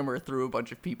this hammer through a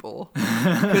bunch of people.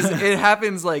 Because it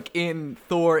happens, like, in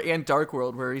Thor and Dark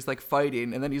World where he's, like,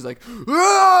 fighting and then he's like,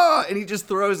 ah! And he just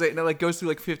throws it and it, like, goes through,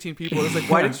 like, 15 people. It's like,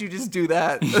 why didn't you just do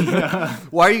that?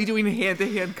 Why are you doing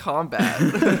hand-to-hand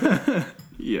combat?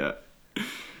 Yeah.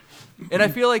 And I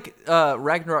feel like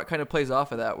Ragnarok kind of plays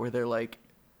off of that where they're like,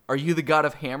 are you the god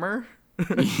of hammer?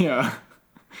 Yeah.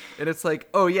 And it's like,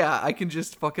 oh yeah, I can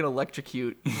just fucking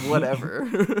electrocute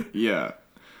whatever. Yeah.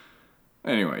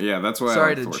 Anyway, yeah, that's why.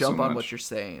 Sorry I to like Thor jump so on much. what you're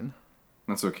saying.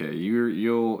 That's okay.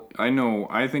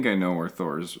 I think I know where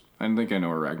Thor's. I think I know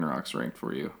where Ragnarok's ranked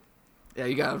for you. Yeah,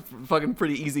 you got a fucking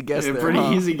pretty easy guess there. Pretty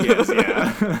huh? easy guess.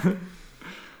 Yeah.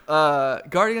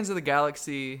 Guardians of the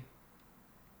Galaxy.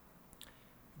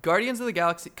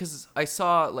 Because I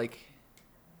saw, like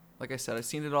I said, I've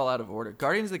seen it all out of order.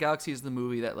 Guardians of the Galaxy is the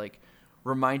movie that, like,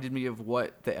 reminded me of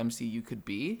what the MCU could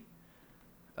be.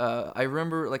 I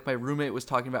remember, like, my roommate was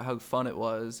talking about how fun it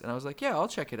was, and I was like, yeah, I'll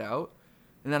check it out.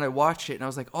 And then I watched it, and I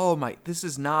was like, oh my, this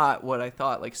is not what I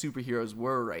thought, like, superheroes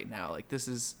were right now. Like, this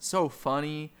is so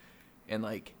funny, and,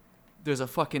 like, there's a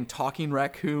fucking talking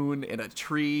raccoon and a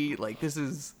tree. Like, this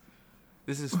is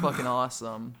fucking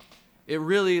awesome. It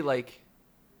really, like,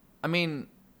 I mean,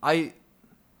 like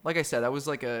I said, I was,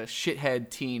 like, a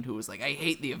shithead teen who was like, I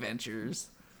hate the Avengers.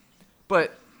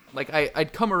 But, like,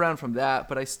 I'd come around from that,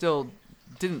 but I still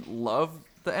didn't love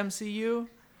the MCU.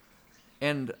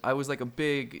 And I was, like, a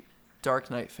big Dark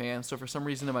Knight fan. So for some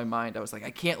reason in my mind, I was like, I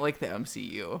can't like the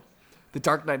MCU. The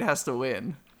Dark Knight has to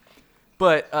win.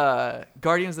 But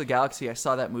Guardians of the Galaxy, I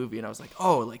saw that movie, and I was like,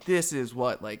 oh, like, this is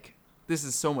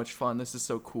so much fun. This is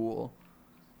so cool.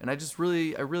 And I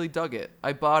really dug it.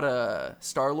 I bought a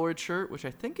Star-Lord shirt, which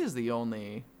I think is the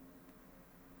only...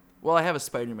 Well, I have a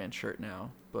Spider-Man shirt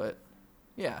now, but...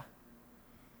 Yeah.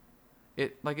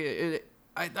 It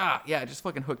just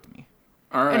fucking hooked me.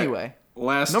 All right. Anyway.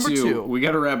 Last number two. We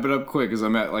got to wrap it up quick because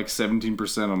I'm at like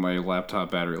 17% on my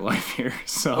laptop battery life here.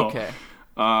 So, Okay.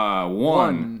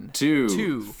 1,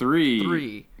 2,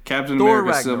 3. Captain Thor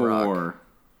America: Civil Ragnarok. War.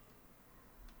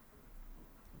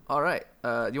 All right.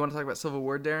 Do you want to talk about Civil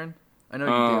War, Darren? I know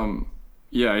you do.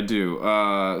 Yeah, I do.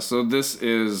 So this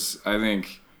is, I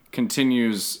think,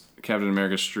 continues Captain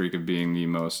America's streak of being the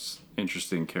most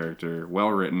interesting character, well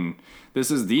written.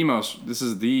 This is the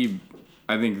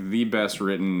I think the best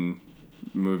written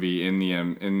movie in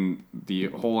the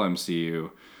whole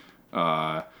MCU.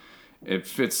 It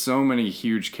fits so many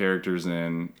huge characters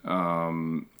in,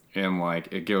 and like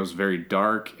it goes very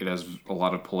dark. It has a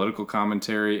lot of political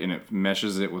commentary, and it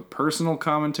meshes it with personal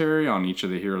commentary on each of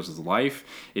the heroes' life.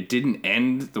 It didn't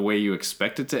end the way you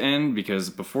expect it to end, because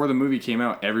before the movie came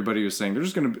out, everybody was saying they're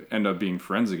just going to end up being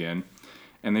friends again,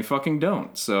 and they fucking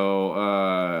don't.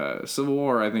 So Civil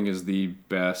War, I think, is the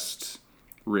best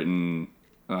written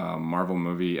Marvel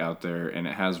movie out there, and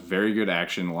it has very good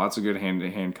action, lots of good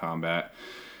hand-to-hand combat,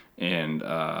 and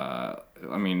I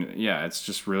mean, yeah, it's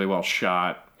just really well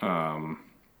shot. And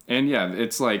yeah,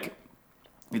 it's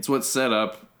what set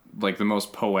up like the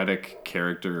most poetic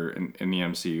character in the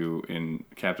MCU in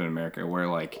Captain America, where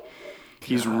like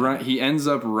he ends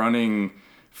up running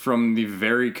from the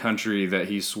very country that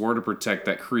he swore to protect,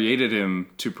 that created him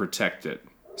to protect it.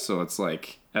 So it's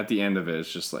like at the end of it,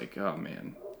 it's just like, oh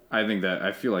man,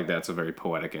 I feel like that's a very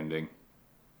poetic ending.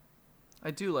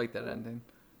 I do like that ending.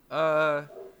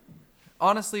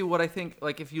 Honestly, what I think,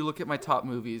 like, if you look at my top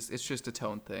movies, it's just a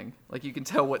tone thing. Like, you can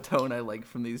tell what tone I like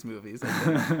from these movies,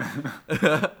 I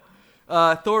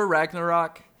think. Thor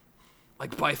Ragnarok,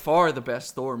 like, by far the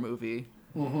best Thor movie.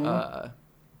 Mm-hmm.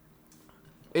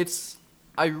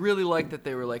 I really like that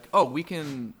they were like, oh, we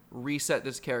can reset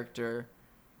this character,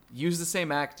 use the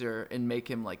same actor, and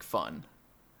make him, like, fun.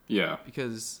 Yeah.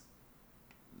 Because,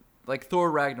 like,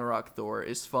 Thor Ragnarok Thor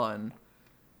is fun.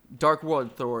 Dark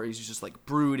World Thor, he's just like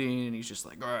brooding, and he's just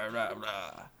like rah, rah,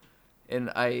 rah. And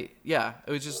it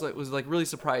was just like really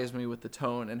surprised me with the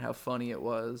tone and how funny it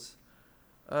was.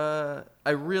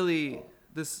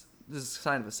 This is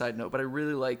kind of a side note, but I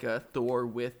really like Thor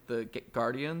with the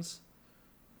Guardians,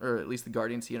 or at least the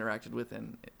Guardians he interacted with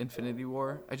in Infinity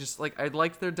War. I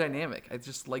liked their dynamic. I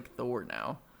just like Thor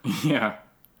now. Yeah.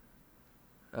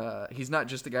 He's not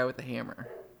just a guy with a hammer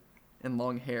and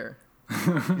long hair.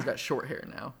 He's got short hair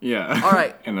now. Yeah. All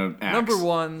right. And an axe. Number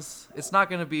ones. It's not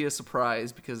going to be a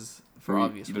surprise because for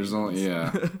obvious there's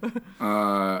reasons.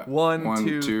 Only One,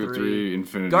 two, three.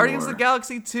 Infinity Guardians War. of the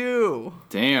Galaxy 2.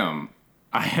 Damn.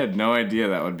 I had no idea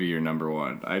that would be your number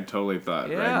one. I totally thought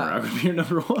Ragnarok would be your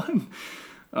number one.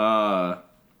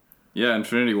 Yeah,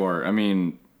 Infinity War. I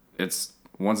mean, it's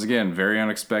once again very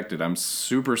unexpected. I'm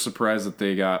super surprised that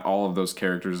they got all of those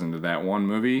characters into that one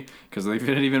movie because they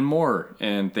fit it even more.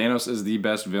 And Thanos is the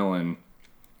best villain,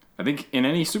 I think, in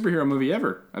any superhero movie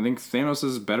ever. I think Thanos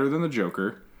is better than the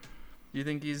Joker. You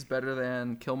think he's better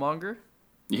than Killmonger?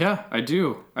 Yeah, I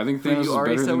do. I think Thanos is better than... You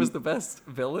already said was the best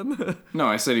villain? No,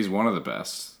 I said he's one of the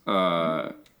best.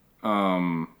 Yeah,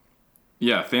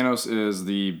 Thanos is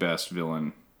the best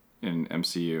villain in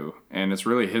MCU, and it's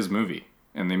really his movie.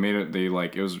 And they made it,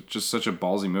 it was just such a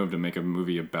ballsy move to make a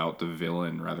movie about the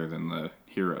villain rather than the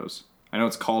heroes. I know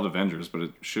it's called Avengers, but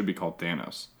it should be called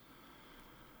Thanos.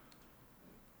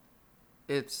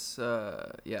 It's,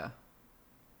 yeah.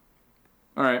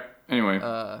 All right. Anyway,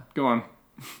 go on.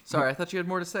 Sorry, I thought you had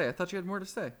more to say.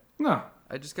 No.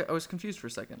 I was confused for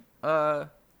a second. Yeah,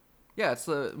 it's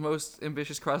the most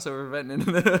ambitious crossover event in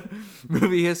the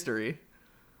movie history.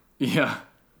 Yeah.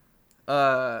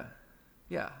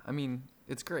 Yeah, I mean,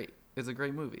 it's great. It's a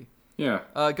great movie. Yeah.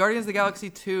 Guardians of the Galaxy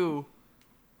 2,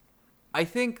 I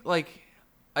think,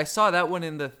 I saw that one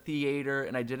in the theater,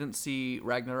 and I didn't see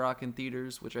Ragnarok in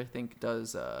theaters, which I think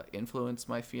does influence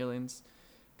my feelings.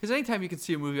 Because anytime you can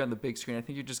see a movie on the big screen, I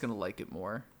think you're just going to like it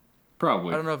more.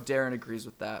 Probably. I don't know if Darren agrees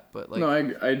with that, but No,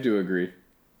 I do agree.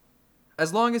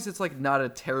 As long as it's not a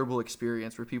terrible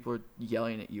experience where people are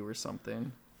yelling at you or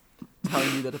something,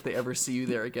 telling you that if they ever see you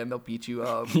there again, they'll beat you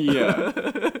up. Yeah.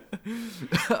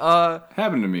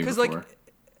 Happened to me before.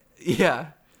 Yeah.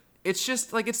 It's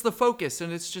just it's the focus,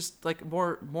 and it's just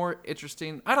more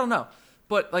interesting. I don't know.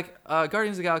 But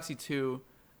Guardians of the Galaxy 2,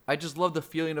 I just love the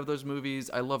feeling of those movies.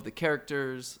 I love the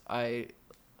characters. I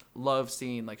love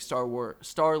seeing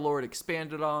Star-Lord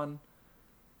expanded on.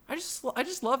 I just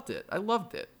loved it. I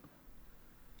loved it.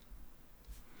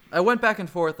 I went back and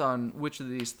forth on which of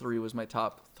these three was my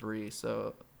top three,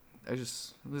 so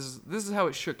this is how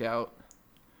it shook out.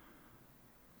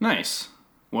 Nice.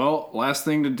 Well, last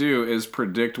thing to do is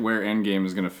predict where Endgame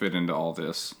is going to fit into all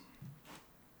this.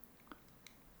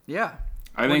 Yeah.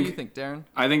 What do you think, Darren?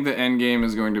 I think the Endgame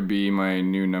is going to be my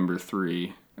new number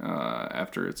 3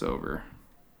 after it's over.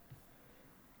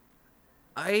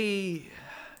 I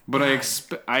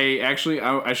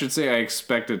should say I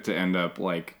expect it to end up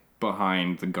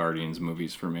behind the Guardians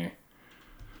movies for me.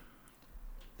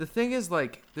 The thing is,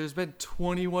 there's been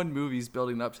 21 movies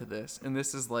building up to this, and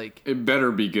this is it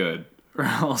better be good, or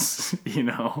else,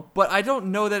 But I don't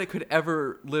know that it could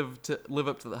ever live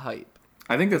up to the hype.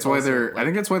 I think that's why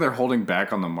they're holding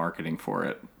back on the marketing for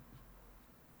it.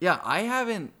 Yeah, I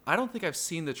don't think I've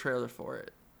seen the trailer for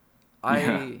it.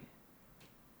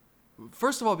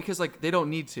 First of all, because they don't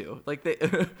need to.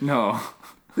 No.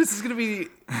 This is gonna be.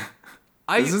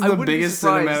 This is the biggest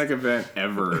cinematic event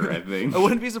ever, I think. I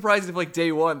wouldn't be surprised if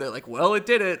day one they're well, it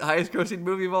did it, highest grossing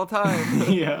movie of all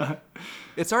time. Yeah.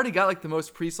 It's already got the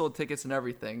most pre-sold tickets and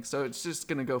everything, so it's just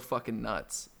gonna go fucking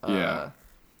nuts. Yeah.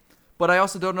 But I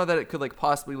also don't know that it could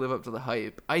possibly live up to the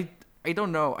hype. I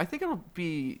don't know. I think it'll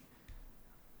be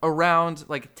around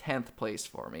 10th place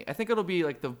for me. I think it'll be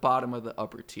the bottom of the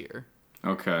upper tier.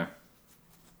 Okay.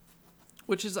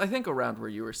 Which is, I think, around where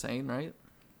you were saying, right?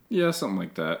 Yeah, something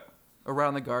like that.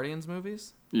 Around the Guardians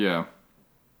movies? Yeah.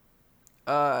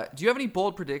 Do you have any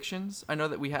bold predictions? I know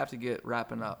that we have to get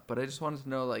wrapping up, but I just wanted to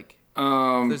know, like,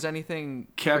 if there's anything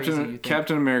crazy you think...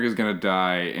 Captain America's gonna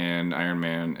die and Iron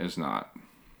Man is not.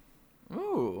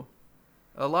 Ooh.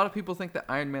 A lot of people think that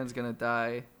Iron Man's gonna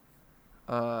die.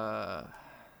 I'd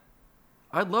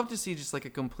love to see just, like, a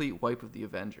complete wipe of the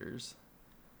Avengers.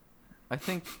 I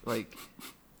think, like,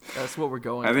 that's what we're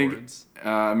going towards.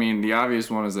 I mean, the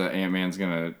obvious one is that Ant-Man's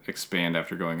gonna expand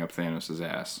after going up Thanos'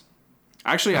 ass.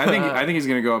 Actually, I think he's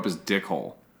gonna go up his dick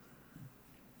hole.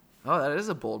 Oh, that is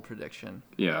a bold prediction.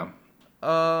 Yeah.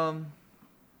 I'm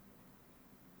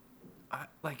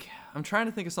trying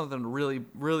to think of something really,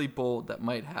 really bold that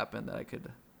might happen that I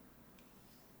could.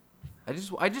 I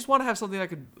just want to have something I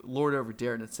could lord over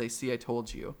Darren and say, "See, I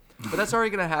told you." But that's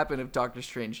already gonna happen if Doctor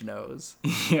Strange knows.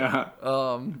 Yeah.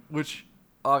 Which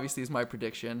obviously is my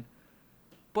prediction.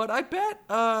 But I bet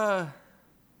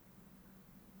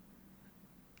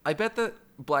that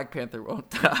Black Panther won't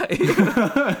die.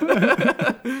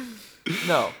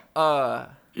 No.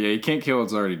 Yeah, you can't kill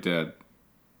what's already dead.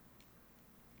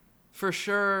 For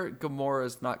sure,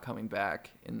 Gamora's not coming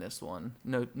back in this one.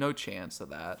 No chance of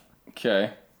that.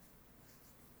 Okay.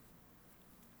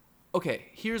 Okay,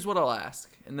 here's what I'll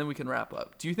ask, and then we can wrap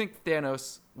up. Do you think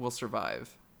Thanos will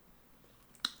survive?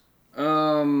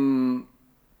 I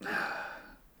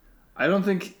don't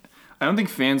think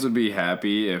fans would be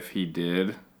happy if he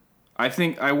did. I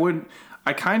think it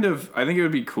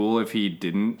would be cool if he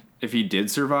did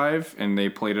survive and they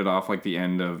played it off like the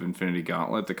end of Infinity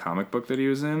Gauntlet, the comic book that he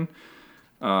was in.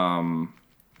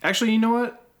 Actually, you know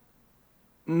what?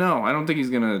 No, I don't think he's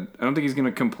gonna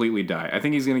completely die. I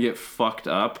think he's gonna get fucked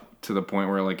up to the point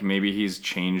where, like, maybe he's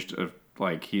changed,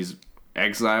 like, he's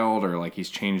exiled or, like, he's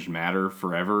changed matter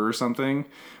forever or something.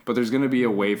 But there's gonna be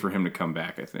a way for him to come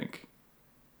back, I think.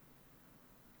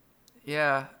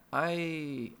 Yeah,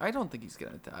 I don't think he's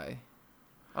gonna die.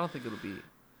 I don't think it'll be...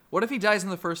 What if he dies in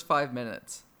the first 5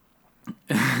 minutes?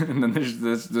 And then there's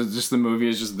just the movie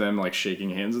is just them, like,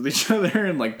 shaking hands with each other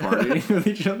and, like, partying with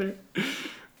each other.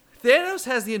 Thanos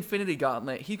has the Infinity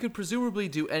Gauntlet. He could presumably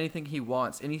do anything he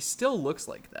wants, and he still looks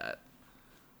like that.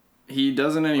 He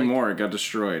doesn't anymore. It got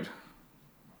destroyed.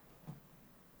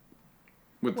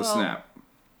 With the snap.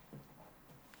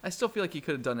 I still feel like he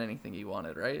could have done anything he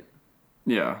wanted, right?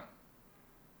 Yeah.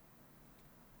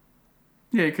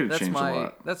 Yeah, he could have changed a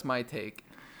lot. That's my take.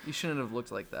 He shouldn't have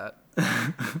looked like that.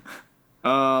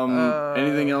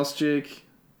 Anything else, Jake?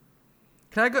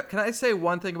 Can I say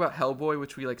one thing about Hellboy,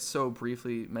 which we, like, so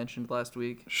briefly mentioned last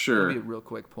week? Sure. It'll be a real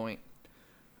quick point.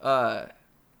 They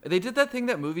did that thing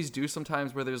that movies do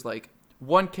sometimes where there's, like,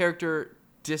 one character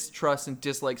distrusts and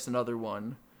dislikes another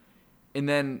one. And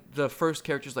then the first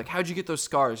character's like, "How'd you get those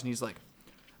scars?" And he's like,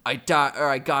 I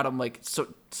got them, like,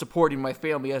 supporting my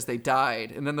family as they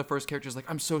died. And then the first character's like,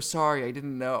 "I'm so sorry, I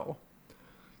didn't know."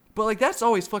 But, like, that's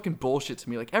always fucking bullshit to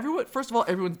me. Like, first of all,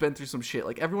 everyone's been through some shit.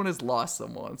 Like, everyone has lost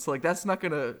someone. So, like, that's not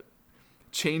gonna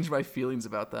change my feelings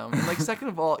about them. And, like, second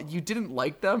of all, you didn't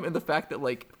like them, and the fact that,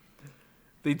 like,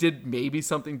 they did maybe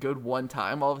something good one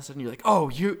time, all of a sudden you're like, "Oh,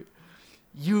 you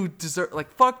deserve..."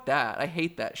 Like, fuck that. I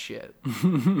hate that shit.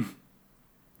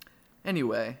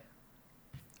 Anyway,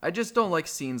 I just don't like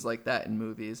scenes like that in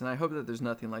movies, and I hope that there's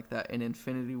nothing like that in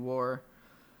Infinity War.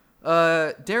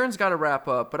 Darren's got to wrap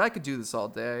up, but I could do this all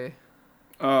day.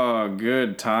 Oh,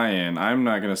 good tie-in. I'm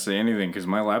not going to say anything because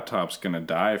my laptop's going to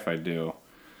die if I do.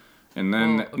 And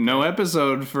then no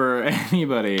episode for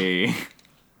anybody.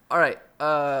 All right.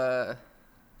 Are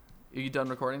you done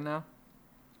recording now?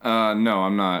 No,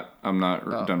 I'm not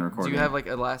done recording. Do you have, like,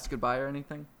 a last goodbye or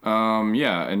anything?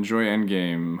 Yeah, enjoy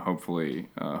Endgame, hopefully.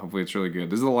 Hopefully it's really good.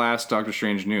 This is the last Doctor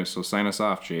Strange news, so sign us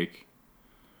off, Jake.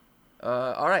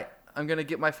 All right. I'm going to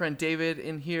get my friend David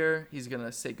in here. He's going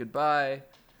to say goodbye.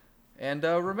 And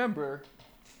remember...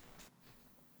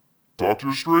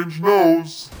 Doctor Strange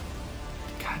knows.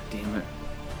 God damn it.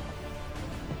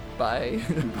 Bye.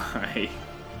 Bye.